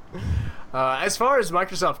 As far as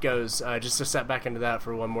Microsoft goes, just to step back into that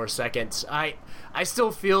for one more second, I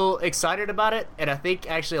still feel excited about it, and I think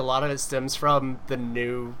actually a lot of it stems from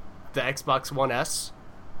the Xbox One S.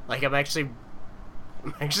 Like, I'm actually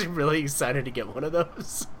really excited to get one of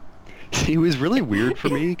those. It was really weird for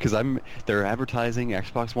me because they're advertising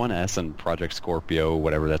Xbox One S and Project Scorpio,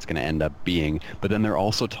 whatever that's going to end up being, but then they're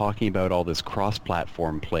also talking about all this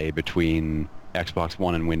cross-platform play between Xbox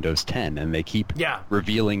One and Windows 10, and they keep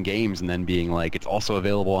revealing games and then being like, it's also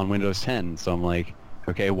available on Windows 10. So I'm like,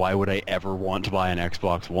 okay, why would I ever want to buy an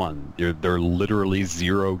Xbox One? There are literally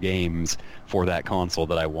 0 games for that console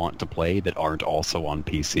that I want to play that aren't also on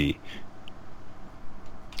PC.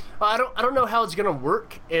 Well, I don't know how it's going to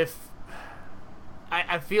work if...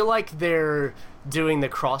 I feel like they're doing the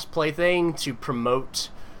cross-play thing to promote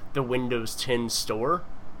the Windows 10 store.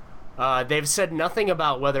 They've said nothing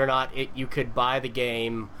about whether or not you could buy the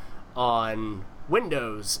game on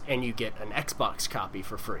Windows and you get an Xbox copy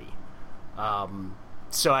for free.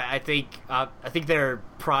 So I think their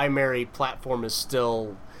primary platform is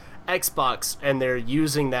still Xbox, and they're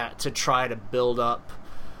using that to try to build up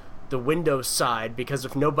the Windows side, because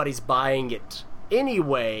if nobody's buying it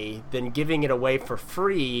anyway, then giving it away for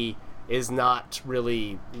free is not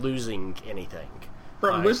really losing anything.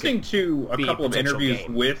 From listening to a couple of interviews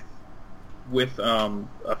with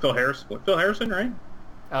Phil Harrison, right?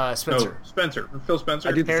 Spencer. No, Spencer. Phil Spencer.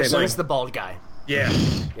 I do the Harrison same is the bald guy. Yeah.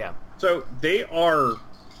 Yeah. So they are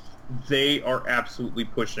absolutely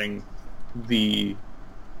pushing the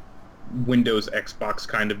Windows Xbox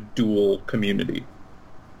kind of dual community.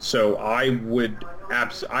 So I would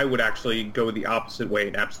actually go the opposite way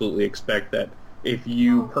and absolutely expect that if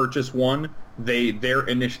you purchase one, their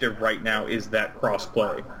initiative right now is that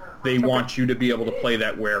cross-play. They want you to be able to play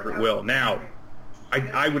that wherever it will. Now,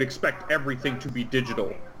 I would expect everything to be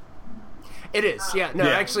digital. It is, yeah. No,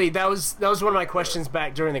 actually, that was one of my questions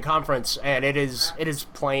back during the conference, and it is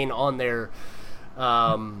plain on their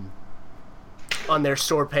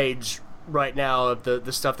store page right now of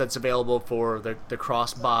the stuff that's available for the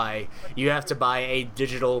cross-buy. You have to buy a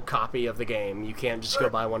digital copy of the game. You can't just go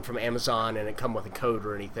buy one from Amazon and it come with a code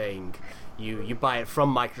or anything. You buy it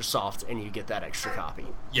from Microsoft and you get that extra copy.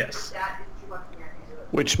 Yes.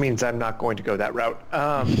 Which means I'm not going to go that route.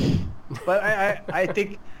 But I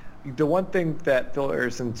think the one thing that Phil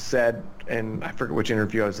Harrison said, and I forget which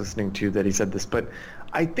interview I was listening to that he said this, but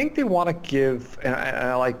I think they want to give, and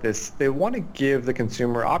I like this, they want to give the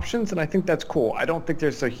consumer options, and I think that's cool. I don't think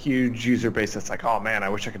there's a huge user base that's like, oh man, I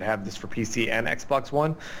wish I could have this for PC and Xbox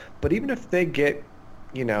One. But even if they get,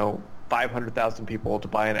 500,000 people to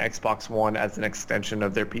buy an Xbox One as an extension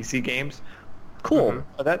of their PC games, cool.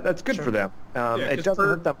 Mm-hmm. That's good for them. It doesn't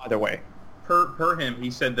hurt them either way. Per him,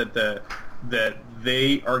 he said that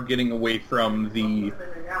they are getting away from the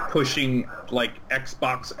pushing like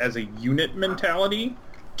Xbox as a unit mentality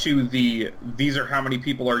to these are how many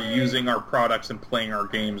people are using our products and playing our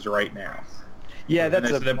games right now. Yeah,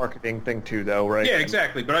 that's a marketing thing too, though, right? Yeah,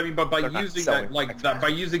 exactly. But I mean, by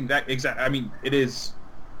using that, I mean, it is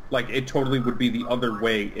like it totally would be the other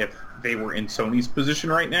way if they were in Sony's position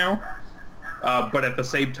right now. But at the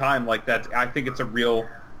same time, like I think it's a real,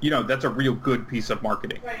 that's a real good piece of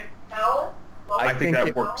marketing. I think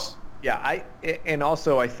that works. Yeah, and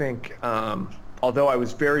also I think, although I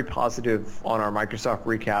was very positive on our Microsoft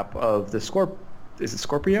recap of the is it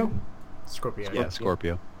Scorpio? Scorpio. Yeah,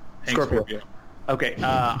 Scorpio. Scorpio. Okay,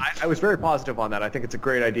 I was very positive on that. I think it's a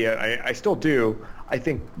great idea. I still do. I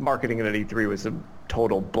think marketing it at E3 was a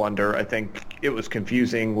total blunder. I think it was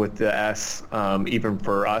confusing with the S, even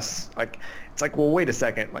for us. It's like, well, wait a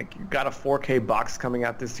second. Like, you've got a 4K box coming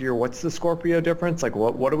out this year. What's the Scorpio difference? Like,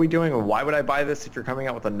 what are we doing? And why would I buy this if you're coming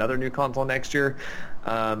out with another new console next year?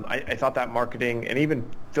 I thought that marketing, and even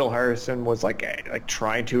Phil Harrison was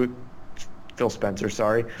Phil Spencer,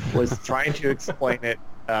 sorry, was trying to explain it.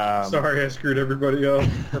 Sorry, I screwed everybody up.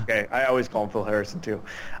 Okay, I always call him Phil Harrison too.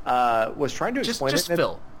 Was trying to explain just it.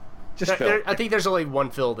 Phil. Just Phil. I think there's only one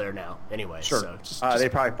Phil there now. Anyway, sure. So just they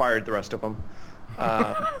probably fired the rest of them.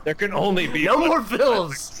 There can only be no more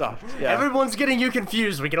Phils. Yeah. Everyone's getting you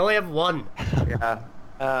confused. We can only have one. Yeah.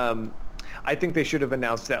 I think they should have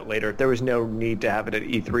announced that later. There was no need to have it at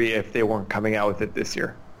E3 if they weren't coming out with it this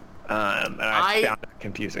year. And I found that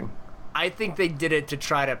confusing. I think they did it to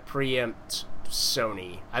try to preempt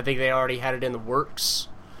Sony. I think they already had it in the works.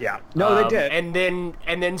 Yeah. No, they did. And then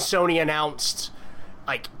Sony announced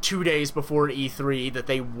like 2 days before E3 that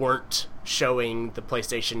they weren't showing the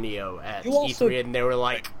PlayStation Neo at E3, and they were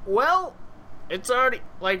like, well, it's already,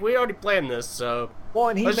 like, we already planned this, so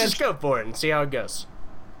let's just go for it and see how it goes.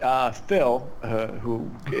 Phil, who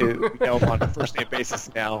we know him on a first-name basis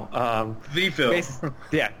now. The Phil.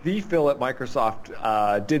 The Phil at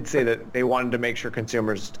Microsoft did say that they wanted to make sure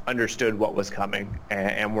consumers understood what was coming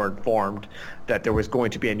and were informed that there was going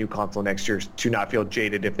to be a new console next year to not feel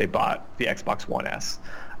jaded if they bought the Xbox One S.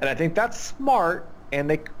 And I think that's smart,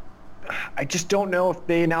 and I just don't know if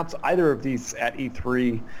they announced either of these at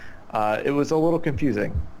E3. It was a little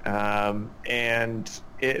confusing, and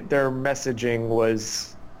their messaging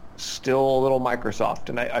was still a little Microsoft,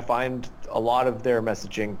 and I find a lot of their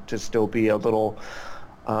messaging to still be a little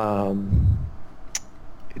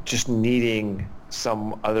just needing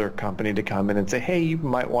some other company to come in and say, hey, you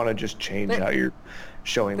might want to just change how you're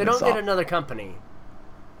showing this off. They don't need another company.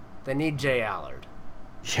 They need Jay Allard.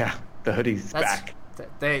 Yeah, the hoodie's back.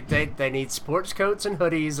 They need sports coats and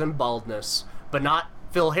hoodies and baldness, but not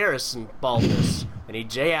Phil Harrison baldness. They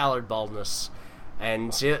need Jay Allard baldness,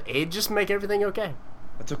 and he'd just make everything okay.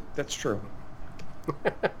 That's true.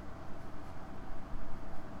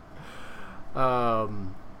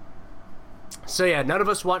 So yeah, none of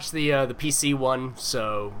us watched the PC one,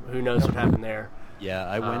 so who knows what happened there. Yeah,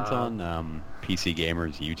 I went on PC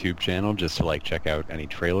Gamer's YouTube channel just to like check out any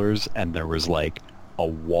trailers, and there was like a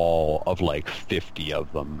wall of like 50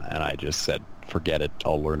 of them, and I just said, forget it,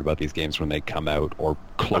 I'll learn about these games when they come out, or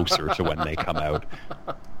closer to when they come out.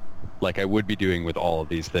 Like I would be doing with all of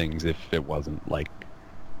these things if it wasn't like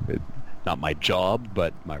not my job,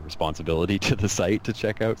 but my responsibility to the site to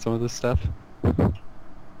check out some of this stuff.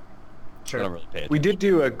 Sure. I don't really pay attention. We did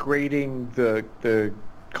do a grading the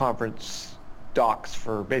conference docs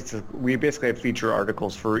for we basically had feature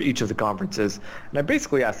articles for each of the conferences, and I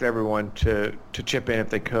basically asked everyone to chip in if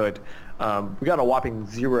they could. We got a whopping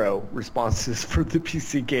 0 responses for the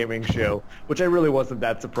PC gaming show, which I really wasn't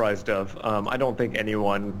that surprised of. I don't think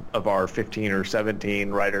anyone of our 15 or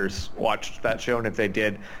 17 writers watched that show, and if they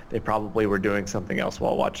did, they probably were doing something else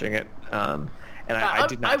while watching it. And I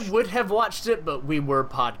did not. I would have watched it, but we were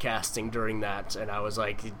podcasting during that, and I was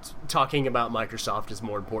like, talking about Microsoft is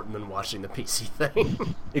more important than watching the PC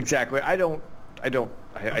thing. Exactly. I don't know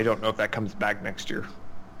if that comes back next year.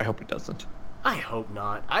 I hope it doesn't. I hope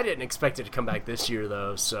not. I didn't expect it to come back this year,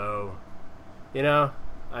 though, so, you know,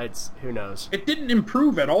 who knows. It didn't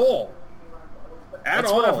improve at all.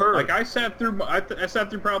 That's what I've heard. Like, I sat through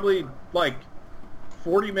probably, like,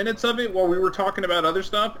 40 minutes of it while we were talking about other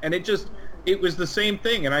stuff, and it was the same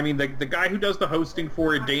thing. And, I mean, the guy who does the hosting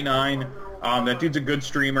for it, Day 9, that dude's a good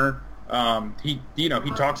streamer. He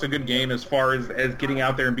talks a good game as far as getting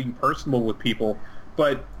out there and being personable with people,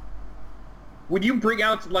 but when you bring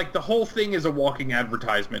out, like, the whole thing is a walking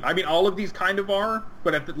advertisement. I mean, all of these kind of are,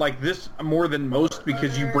 but like this more than most,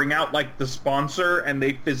 because you bring out, like, the sponsor and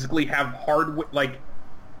they physically have hardware, like,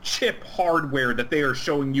 chip hardware that they are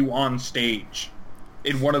showing you on stage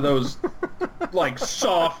in one of those, like,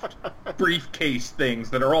 soft briefcase things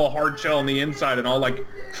that are all hard shell on the inside and all, like,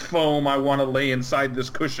 foam, I want to lay inside this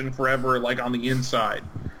cushion forever, like, on the inside.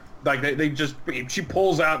 Like, she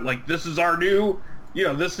pulls out, like, this is our new...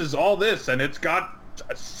 this is all this, and it's got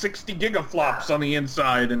 60 gigaflops on the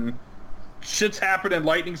inside, and shit's happening,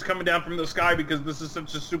 lightning's coming down from the sky because this is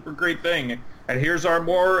such a super great thing, and here's our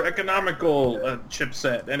more economical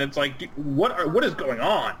chipset, and it's like, what is going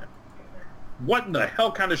on? What in the hell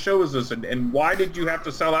kind of show is this, and why did you have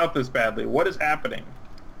to sell out this badly? What is happening?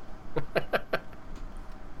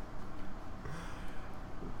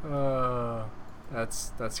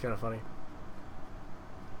 That's kind of funny.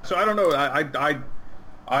 So I don't know.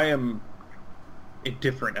 I am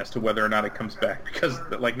indifferent as to whether or not it comes back, because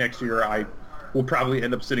like next year I will probably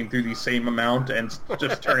end up sitting through the same amount and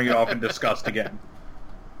just turning it off in disgust again.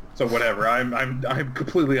 So whatever. I'm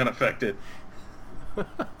completely unaffected.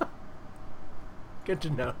 Good to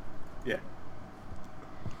know. Yeah.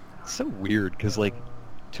 It's so weird because, like,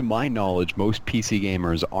 to my knowledge, most PC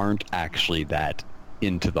gamers aren't actually that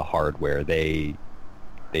into the hardware. They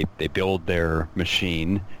build their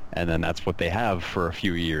machine, and then that's what they have for a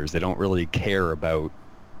few years. They don't really care about,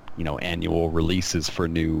 annual releases for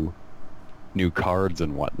new cards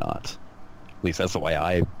and whatnot. At least that's the way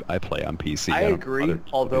I play on PC. I agree,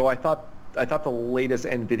 although I thought the latest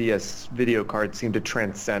NVIDIA video cards seem to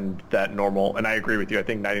transcend that normal, and I agree with you. I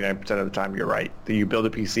think 99% of the time you're right. That you build a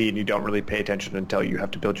PC and you don't really pay attention until you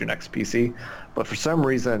have to build your next PC. But for some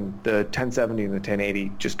reason, the 1070 and the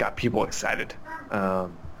 1080 just got people excited. I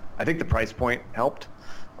think the price point helped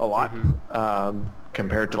a lot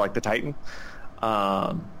compared to like the Titan.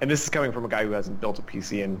 And this is coming from a guy who hasn't built a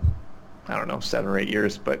PC in, I don't know, 7 or 8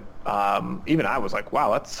 years. But even I was like,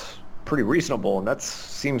 wow, that's pretty reasonable, and that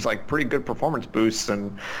seems like pretty good performance boosts.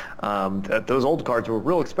 And those old cards were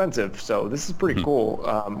real expensive, so this is pretty cool.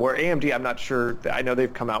 Where AMD, I'm not sure. I know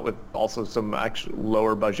they've come out with also some actually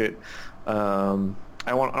lower budget. I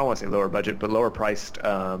don't want to say lower budget, but lower priced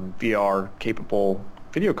VR capable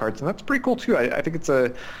video cards, and that's pretty cool too. I think it's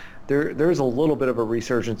there's a little bit of a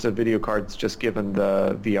resurgence of video cards just given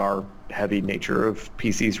the VR heavy nature of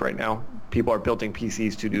PCs right now. People are building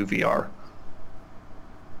PCs to do VR.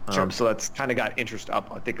 Sure. So that's kind of got interest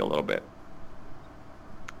up, I think, a little bit.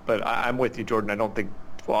 But I'm with you, Jordan. I don't think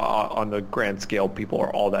on the grand scale people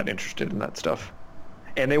are all that interested in that stuff.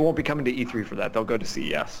 And they won't be coming to E3 for that. They'll go to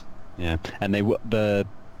CES. Yeah, and the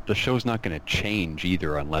show's not going to change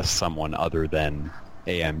either unless someone other than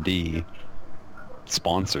AMD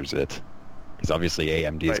sponsors it. Because obviously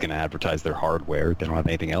AMD is going to advertise their hardware. They don't have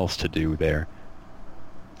anything else to do there.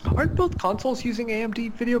 Aren't both consoles using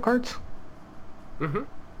AMD video cards? Mm-hmm.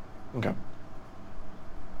 Okay.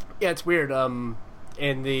 Yeah, it's weird.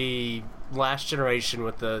 In the last generation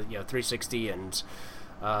with the 360 and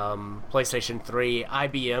PlayStation 3,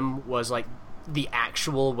 IBM was like the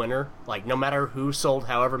actual winner. Like, no matter who sold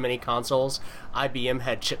however many consoles, IBM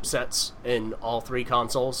had chipsets in all 3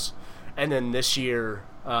 consoles. And then this year,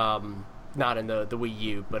 not in the Wii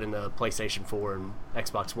U, but in the PlayStation 4 and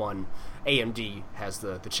Xbox One, AMD has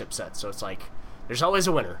the chipset. So it's like, there's always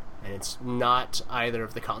a winner, and it's not either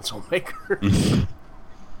of the console makers.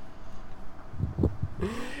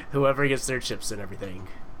 Whoever gets their chips and everything,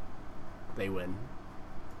 they win.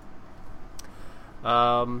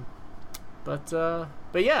 But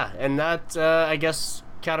yeah, and that I guess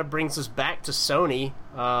kind of brings us back to Sony,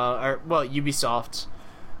 Ubisoft.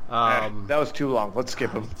 That was too long. Let's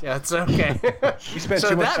skip them. Yeah, it's okay. We spent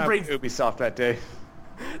too much time with Ubisoft that day.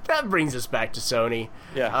 That brings us back to Sony.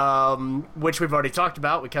 Yeah. Which we've already talked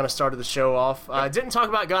about. We kind of started the show off. Didn't talk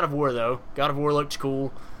about God of War, though. God of War looked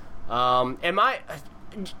cool. Brian and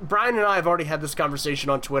I have already had this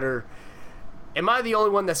conversation on Twitter. Am I the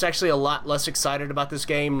only one that's actually a lot less excited about this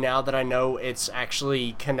game now that I know it's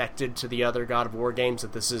actually connected to the other God of War games,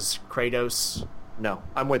 that this is Kratos? No,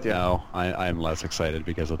 I'm with you. No, I'm less excited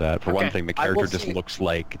because of that. For one thing, the character just looks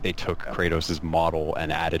like they took Kratos' model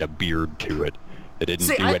and added a beard to it. They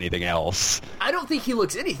didn't do anything else. I don't think he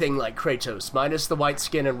looks anything like Kratos, minus the white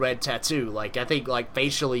skin and red tattoo. Like, I think, like,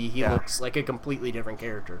 facially, he looks like a completely different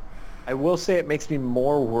character. I will say it makes me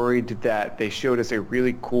more worried that they showed us a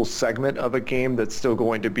really cool segment of a game that's still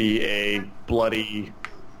going to be a bloody,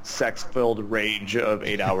 sex-filled rage of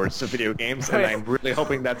 8 hours of video games, and I'm really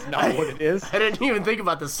hoping that's not what it is. I didn't even think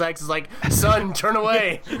about the sex. It's like, son, turn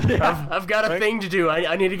away. I've got a thing to do.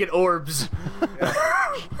 I need to get orbs. Yeah.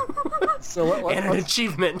 So and an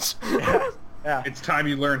achievement. Yeah. It's time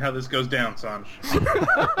you learn how this goes down, son.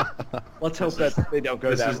 Let's hope that they don't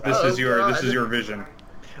go that way. This is your vision.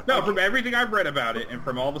 No, from everything I've read about it and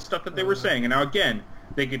from all the stuff that they were saying, and now again,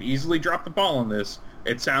 they could easily drop the ball on this.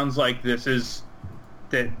 It sounds like this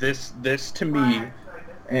to me,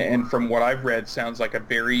 and from what I've read, sounds like a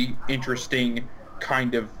very interesting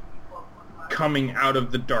kind of coming out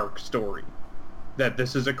of the dark story. That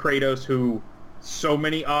this is a Kratos who, so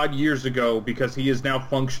many odd years ago, because he is now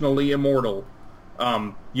functionally immortal,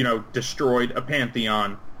 destroyed a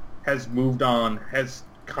pantheon, has moved on, has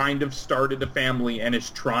kind of started a family, and is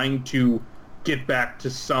trying to get back to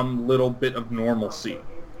some little bit of normalcy.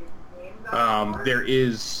 There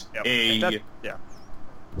is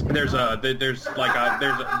there's a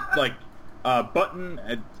button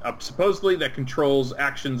supposedly that controls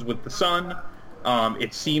actions with the sun.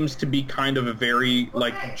 It seems to be kind of a very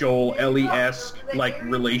like Joel Ellie-esque like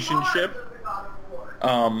relationship.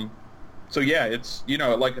 So yeah, it's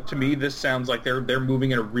to me this sounds like they're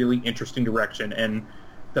moving in a really interesting direction, and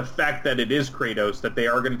the fact that it is Kratos, that they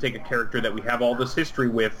are going to take a character that we have all this history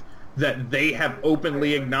with, that they have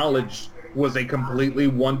openly acknowledged was a completely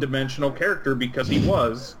one-dimensional character because he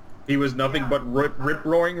was nothing but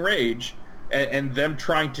rip-roaring rage, and them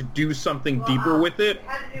trying to do something deeper with it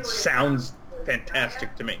sounds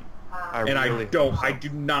fantastic to me. I do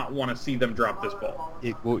not want to see them drop this ball.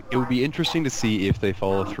 It would be interesting to see if they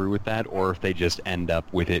follow through with that, or if they just end up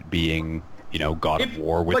with it being, God of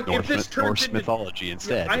War with Norse mythology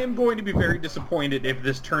instead. I am going to be very disappointed if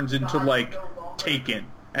this turns into, like, Taken,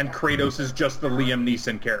 and Kratos is just the Liam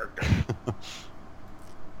Neeson character.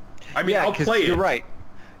 I mean, I'll play it. You're right.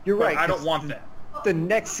 I don't want that. The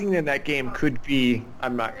next scene in that game could be,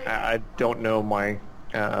 I don't know my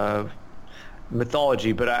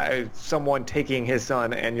mythology, but someone taking his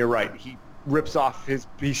son, and you're right, rips off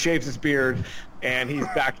he shaves his beard, and he's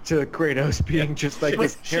back to Kratos being just like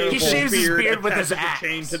this terrible... He shaves his beard with his axe.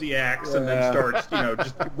 Chain to the axe, and then starts,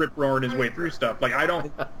 just rip-roaring his way through stuff. Like, I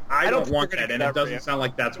don't want that, and it doesn't sound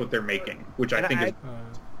like that's what they're making, which I think is...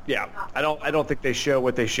 Yeah, I don't think they show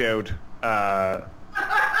what they showed at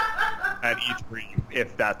E3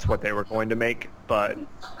 if that's what they were going to make, but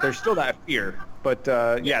there's still that fear. But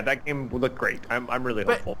that game would look great. I'm really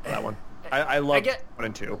hopeful for that one. I love 1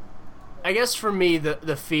 and 2. I guess for me,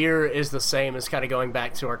 the fear is the same as kind of going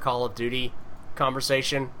back to our Call of Duty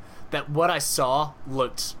conversation, that what I saw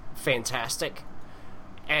looked fantastic,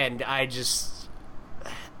 and I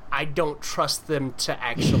don't trust them to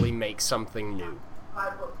actually make something new.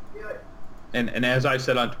 And as I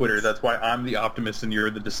said on Twitter, that's why I'm the optimist and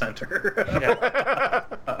you're the dissenter.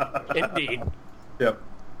 Indeed. Yep.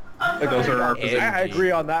 Those are our positions. I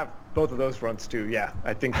agree on that. Both of those fronts too. Yeah,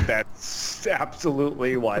 I think that's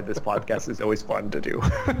absolutely why this podcast is always fun to do.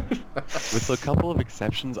 With a couple of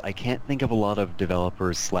exceptions, I can't think of a lot of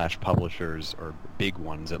developers/publishers, or big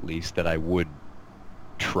ones at least, that I would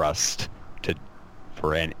trust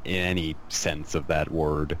in any sense of that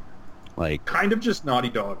word. Like, kind of just Naughty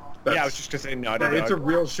Dog. I was just gonna say Naughty Dog. It's a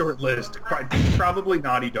real short list. Probably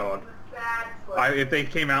Naughty Dog. If they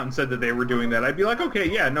came out and said that they were doing that, I'd be like, okay,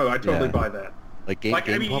 yeah, no, I totally buy that. Like, game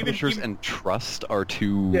publishers and trust are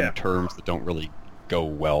two terms that don't really go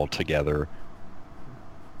well together.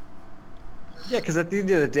 Yeah, because at the end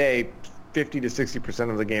of the day, 50 to 60%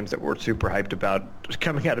 of the games that we're super hyped about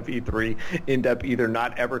coming out of E3 end up either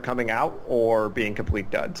not ever coming out or being complete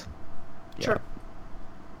duds. Yeah. Sure.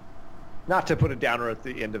 Not to put a downer at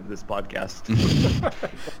the end of this podcast.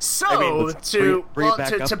 To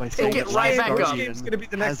pick it right back up. It's going to be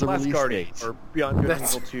the next Last Guardian, or Beyond Good and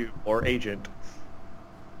Evil 2, or Agent.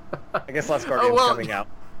 I guess Last Guardian's coming out.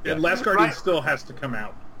 Yeah, Last Guardian still has to come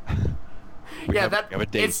out.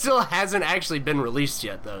 It still hasn't actually been released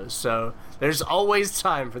yet, though, so there's always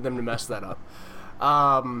time for them to mess that up.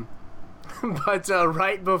 But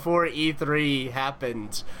right before E3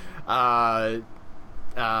 happened,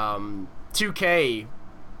 2K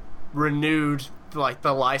renewed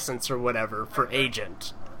the license or whatever for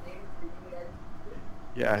Agent.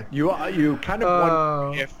 Yeah, you kind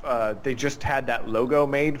of wonder if they just had that logo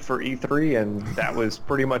made for E3 and that was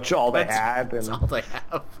pretty much all they had. That's all they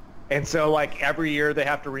have. And so, every year they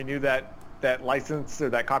have to renew that license or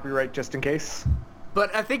that copyright just in case.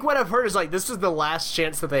 But I think what I've heard is, this is the last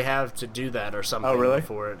chance that they have to do that or something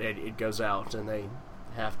before it goes out, and they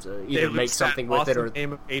have to either make something with it or...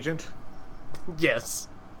 name of Agent? Yes.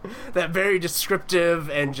 That very descriptive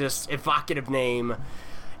and just evocative name,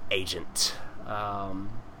 Agent.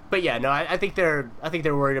 But yeah, no, I think they're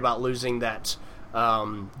worried about losing that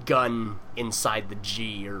gun inside the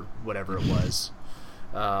G or whatever it was.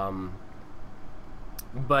 So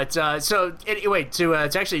anyway,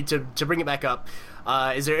 to bring it back up,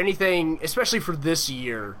 is there anything, especially for this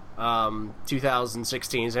year,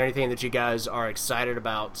 2016, is there anything that you guys are excited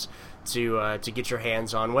about to get your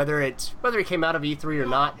hands on, whether it came out of E3 or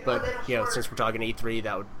not? But since we're talking E3,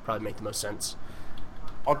 that would probably make the most sense.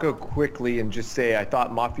 I'll go quickly and just say I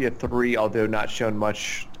thought Mafia 3, although not shown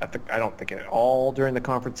much, I don't think at all during the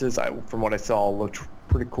conferences, from what I saw, looked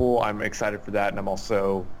pretty cool. I'm excited for that, and I'm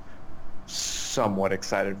also somewhat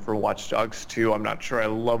excited for Watch Dogs 2. I'm not sure I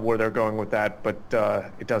love where they're going with that, but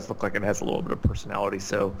it does look like it has a little bit of personality.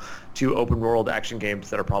 So 2 open-world action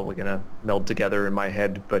games that are probably going to meld together in my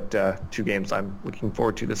head, but 2 games I'm looking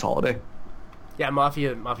forward to this holiday. Yeah,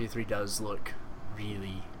 Mafia 3 does look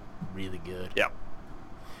really, really good. Yeah.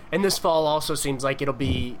 And this fall also seems like it'll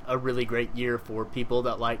be a really great year for people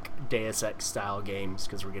that like Deus Ex style games,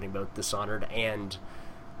 because we're getting both Dishonored and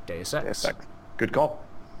Deus Ex. Deus Ex. Good call.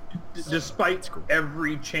 Despite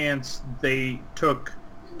every chance they took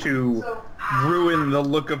to ruin the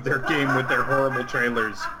look of their game with their horrible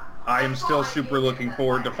trailers, I am still super looking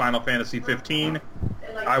forward to Final Fantasy 15.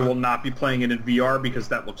 I will not be playing it in VR because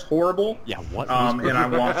that looks horrible. Yeah, what? And I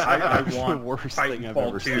want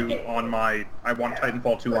Titanfall 2 on my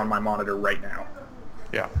Titanfall 2 on my monitor right now.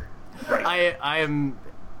 Yeah. Right. I'm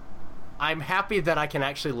happy that I can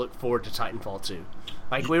actually look forward to Titanfall 2.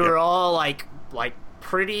 We were all like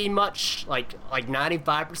pretty much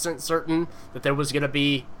 95% certain that there was going to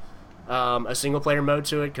be a single player mode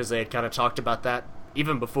to it, because they had kind of talked about that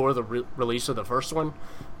even before the release of the first one,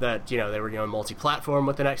 that they were going multi-platform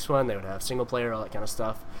with the next one, they would have single player, all that kind of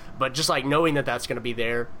stuff. But just knowing that that's going to be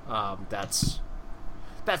there, that's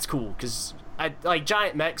cool, because I like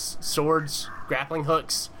giant mechs, swords, grappling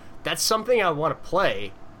hooks. That's something I want to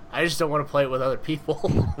play. I just don't want to play it with other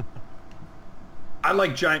people. I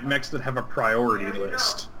like giant mechs that have a priority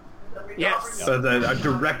list. Yes. A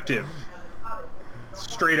directive.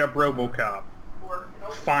 Straight up RoboCop.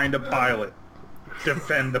 Find a pilot.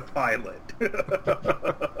 Defend the pilot.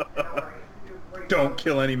 Don't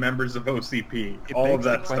kill any members of OCP. All of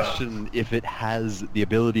that question, if it has the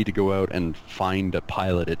ability to go out and find a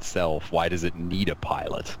pilot itself, why does it need a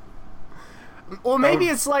pilot? Well, maybe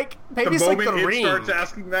it's like the Ring. The moment it starts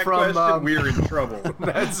asking that question, we're in trouble.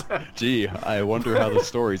 Gee, I wonder how the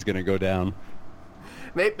story's going to go down.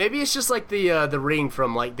 Maybe it's just like the Ring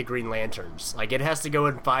from like the Green Lanterns. Like it has to go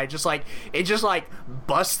and find it just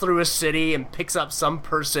busts through a city and picks up some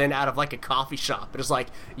person out of like a coffee shop. And it's like,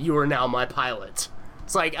 you are now my pilot.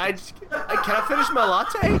 It's like can I finish my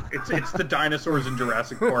latte? It's the dinosaurs in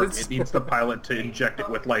Jurassic Park. It needs the pilot to inject it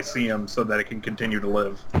with lyceum so that it can continue to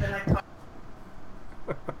live.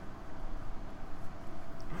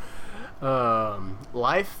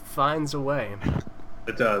 Life finds a way.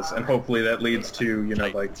 It does, and hopefully that leads to,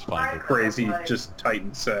 crazy, just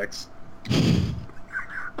Titan sex.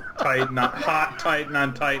 Hot Titan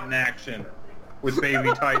on Titan action with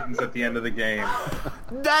baby Titans at the end of the game.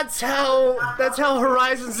 That's how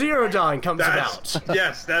Horizon Zero Dawn comes about.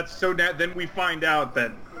 Yes, then we find out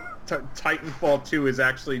that Titanfall 2 is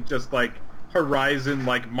actually just like Horizon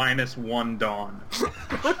 -1 Dawn.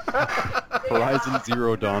 Horizon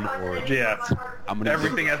Zero Dawn Origin. Yeah.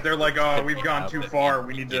 Everything as they're like, oh, we've gone too far.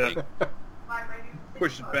 We need to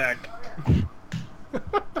push it back.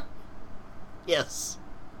 Yes.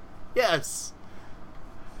 Yes.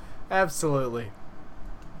 Absolutely.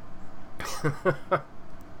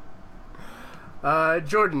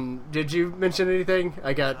 Jordan, did you mention anything?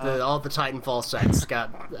 I got all the Titanfall sets.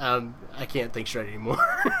 I can't think straight anymore.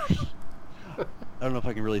 I don't know if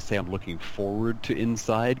I can really say I'm looking forward to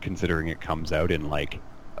Inside, considering it comes out in like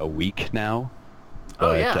a week now.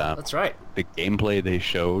 But, that's right. The gameplay they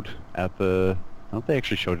showed at I don't know if they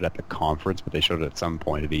actually showed it at the conference, but they showed it at some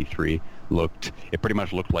point at E3. It pretty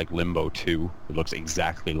much looked like Limbo 2. It looks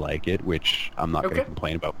exactly like it, which I'm not going to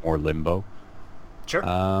complain about more Limbo. Sure.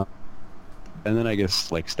 And then I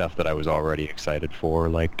guess like stuff that I was already excited for,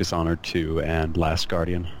 like Dishonored 2 and Last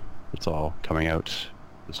Guardian. It's all coming out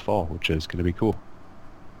this fall, which is going to be cool.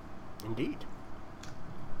 Indeed,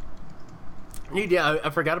 yeah, I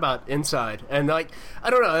forgot about Inside. And, I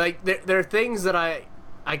don't know, there are things that I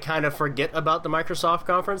kind of forget about the Microsoft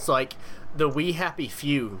conference, like the We Happy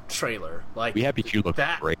Few trailer. Like, We Happy Few looks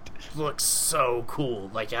great. Looks so cool.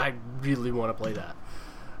 Like, I really want to play that.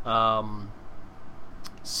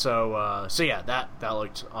 So yeah, that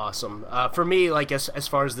looked awesome. For me, like, as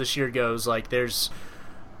far as this year goes, like, there's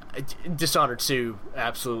Dishonored 2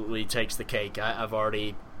 absolutely takes the cake. I've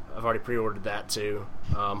already pre-ordered that too.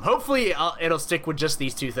 Hopefully it'll stick with just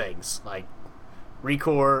these two things, like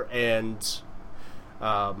Recore and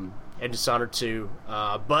Dishonored 2.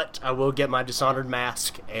 But I will get my Dishonored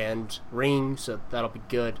mask and ring, so that'll be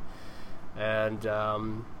good. And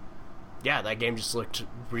yeah, that game just looked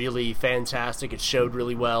really fantastic. It showed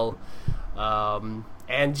really well. And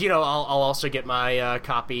I'll also get my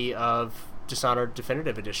copy of Dishonored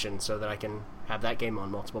Definitive Edition so that I can have that game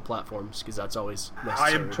on multiple platforms, because that's always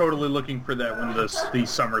necessary. I am totally looking for that when the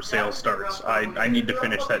summer sale starts. I need to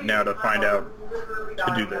finish that now to find out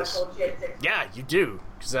to do this. Yeah, you do,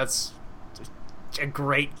 because that's a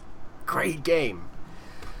great game.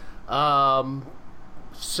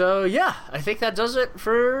 So yeah, I think that does it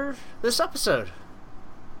for this episode.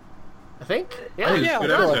 I think. Yeah, it's a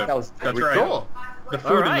good episode. That's right. Cool. The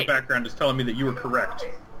food in the background is telling me that you were correct.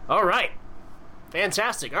 All right.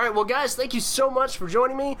 Fantastic. All right, well, guys, thank you so much for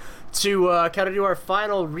joining me to kind of do our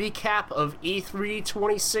final recap of E3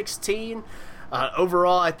 2016.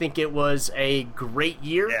 Overall, I think it was a great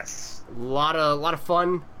year. Yes. A lot of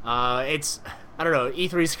fun. I don't know,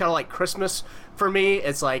 E3 is kind of like Christmas for me.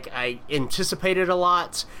 It's like I anticipate it a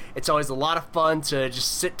lot. It's always a lot of fun to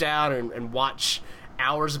just sit down and watch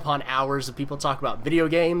hours upon hours of people talk about video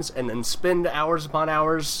games, and then spend hours upon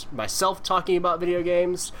hours myself talking about video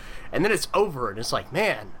games, and then it's over, and it's like,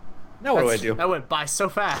 man, now what do I do? That went by so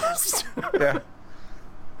fast. Yeah.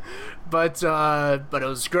 But it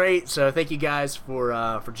was great. So thank you guys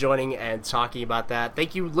for joining and talking about that.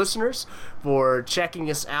 Thank you, listeners, for checking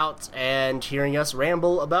us out and hearing us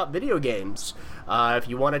ramble about video games. If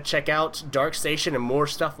you want to check out DarkStation and more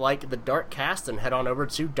stuff like the DarkCast, then head on over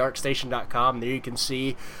to darkstation.com. There you can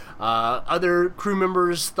see other crew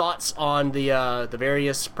members' thoughts on the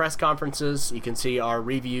various press conferences. You can see our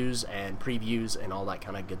reviews and previews and all that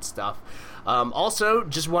kind of good stuff. Also,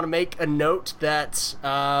 just want to make a note that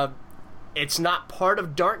it's not part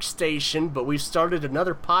of DarkStation, but we've started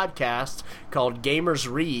another podcast called Gamers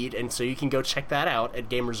Read, and so you can go check that out at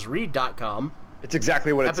gamersread.com. It's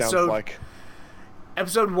exactly what it sounds like.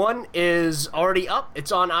 Episode 1 is already up.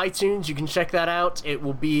 It's on iTunes. You can check that out. It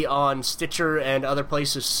will be on Stitcher and other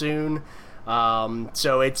places soon.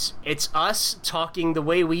 So it's us talking the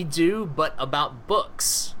way we do, but about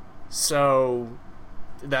books. So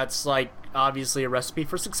that's like obviously a recipe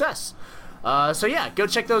for success. So yeah, go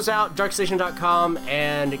check those out, darkstation.com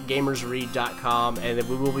and gamersread.com, and then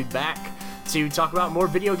we will be back to talk about more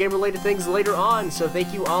video game related things later on. So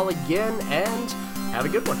thank you all again, and have a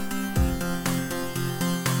good one.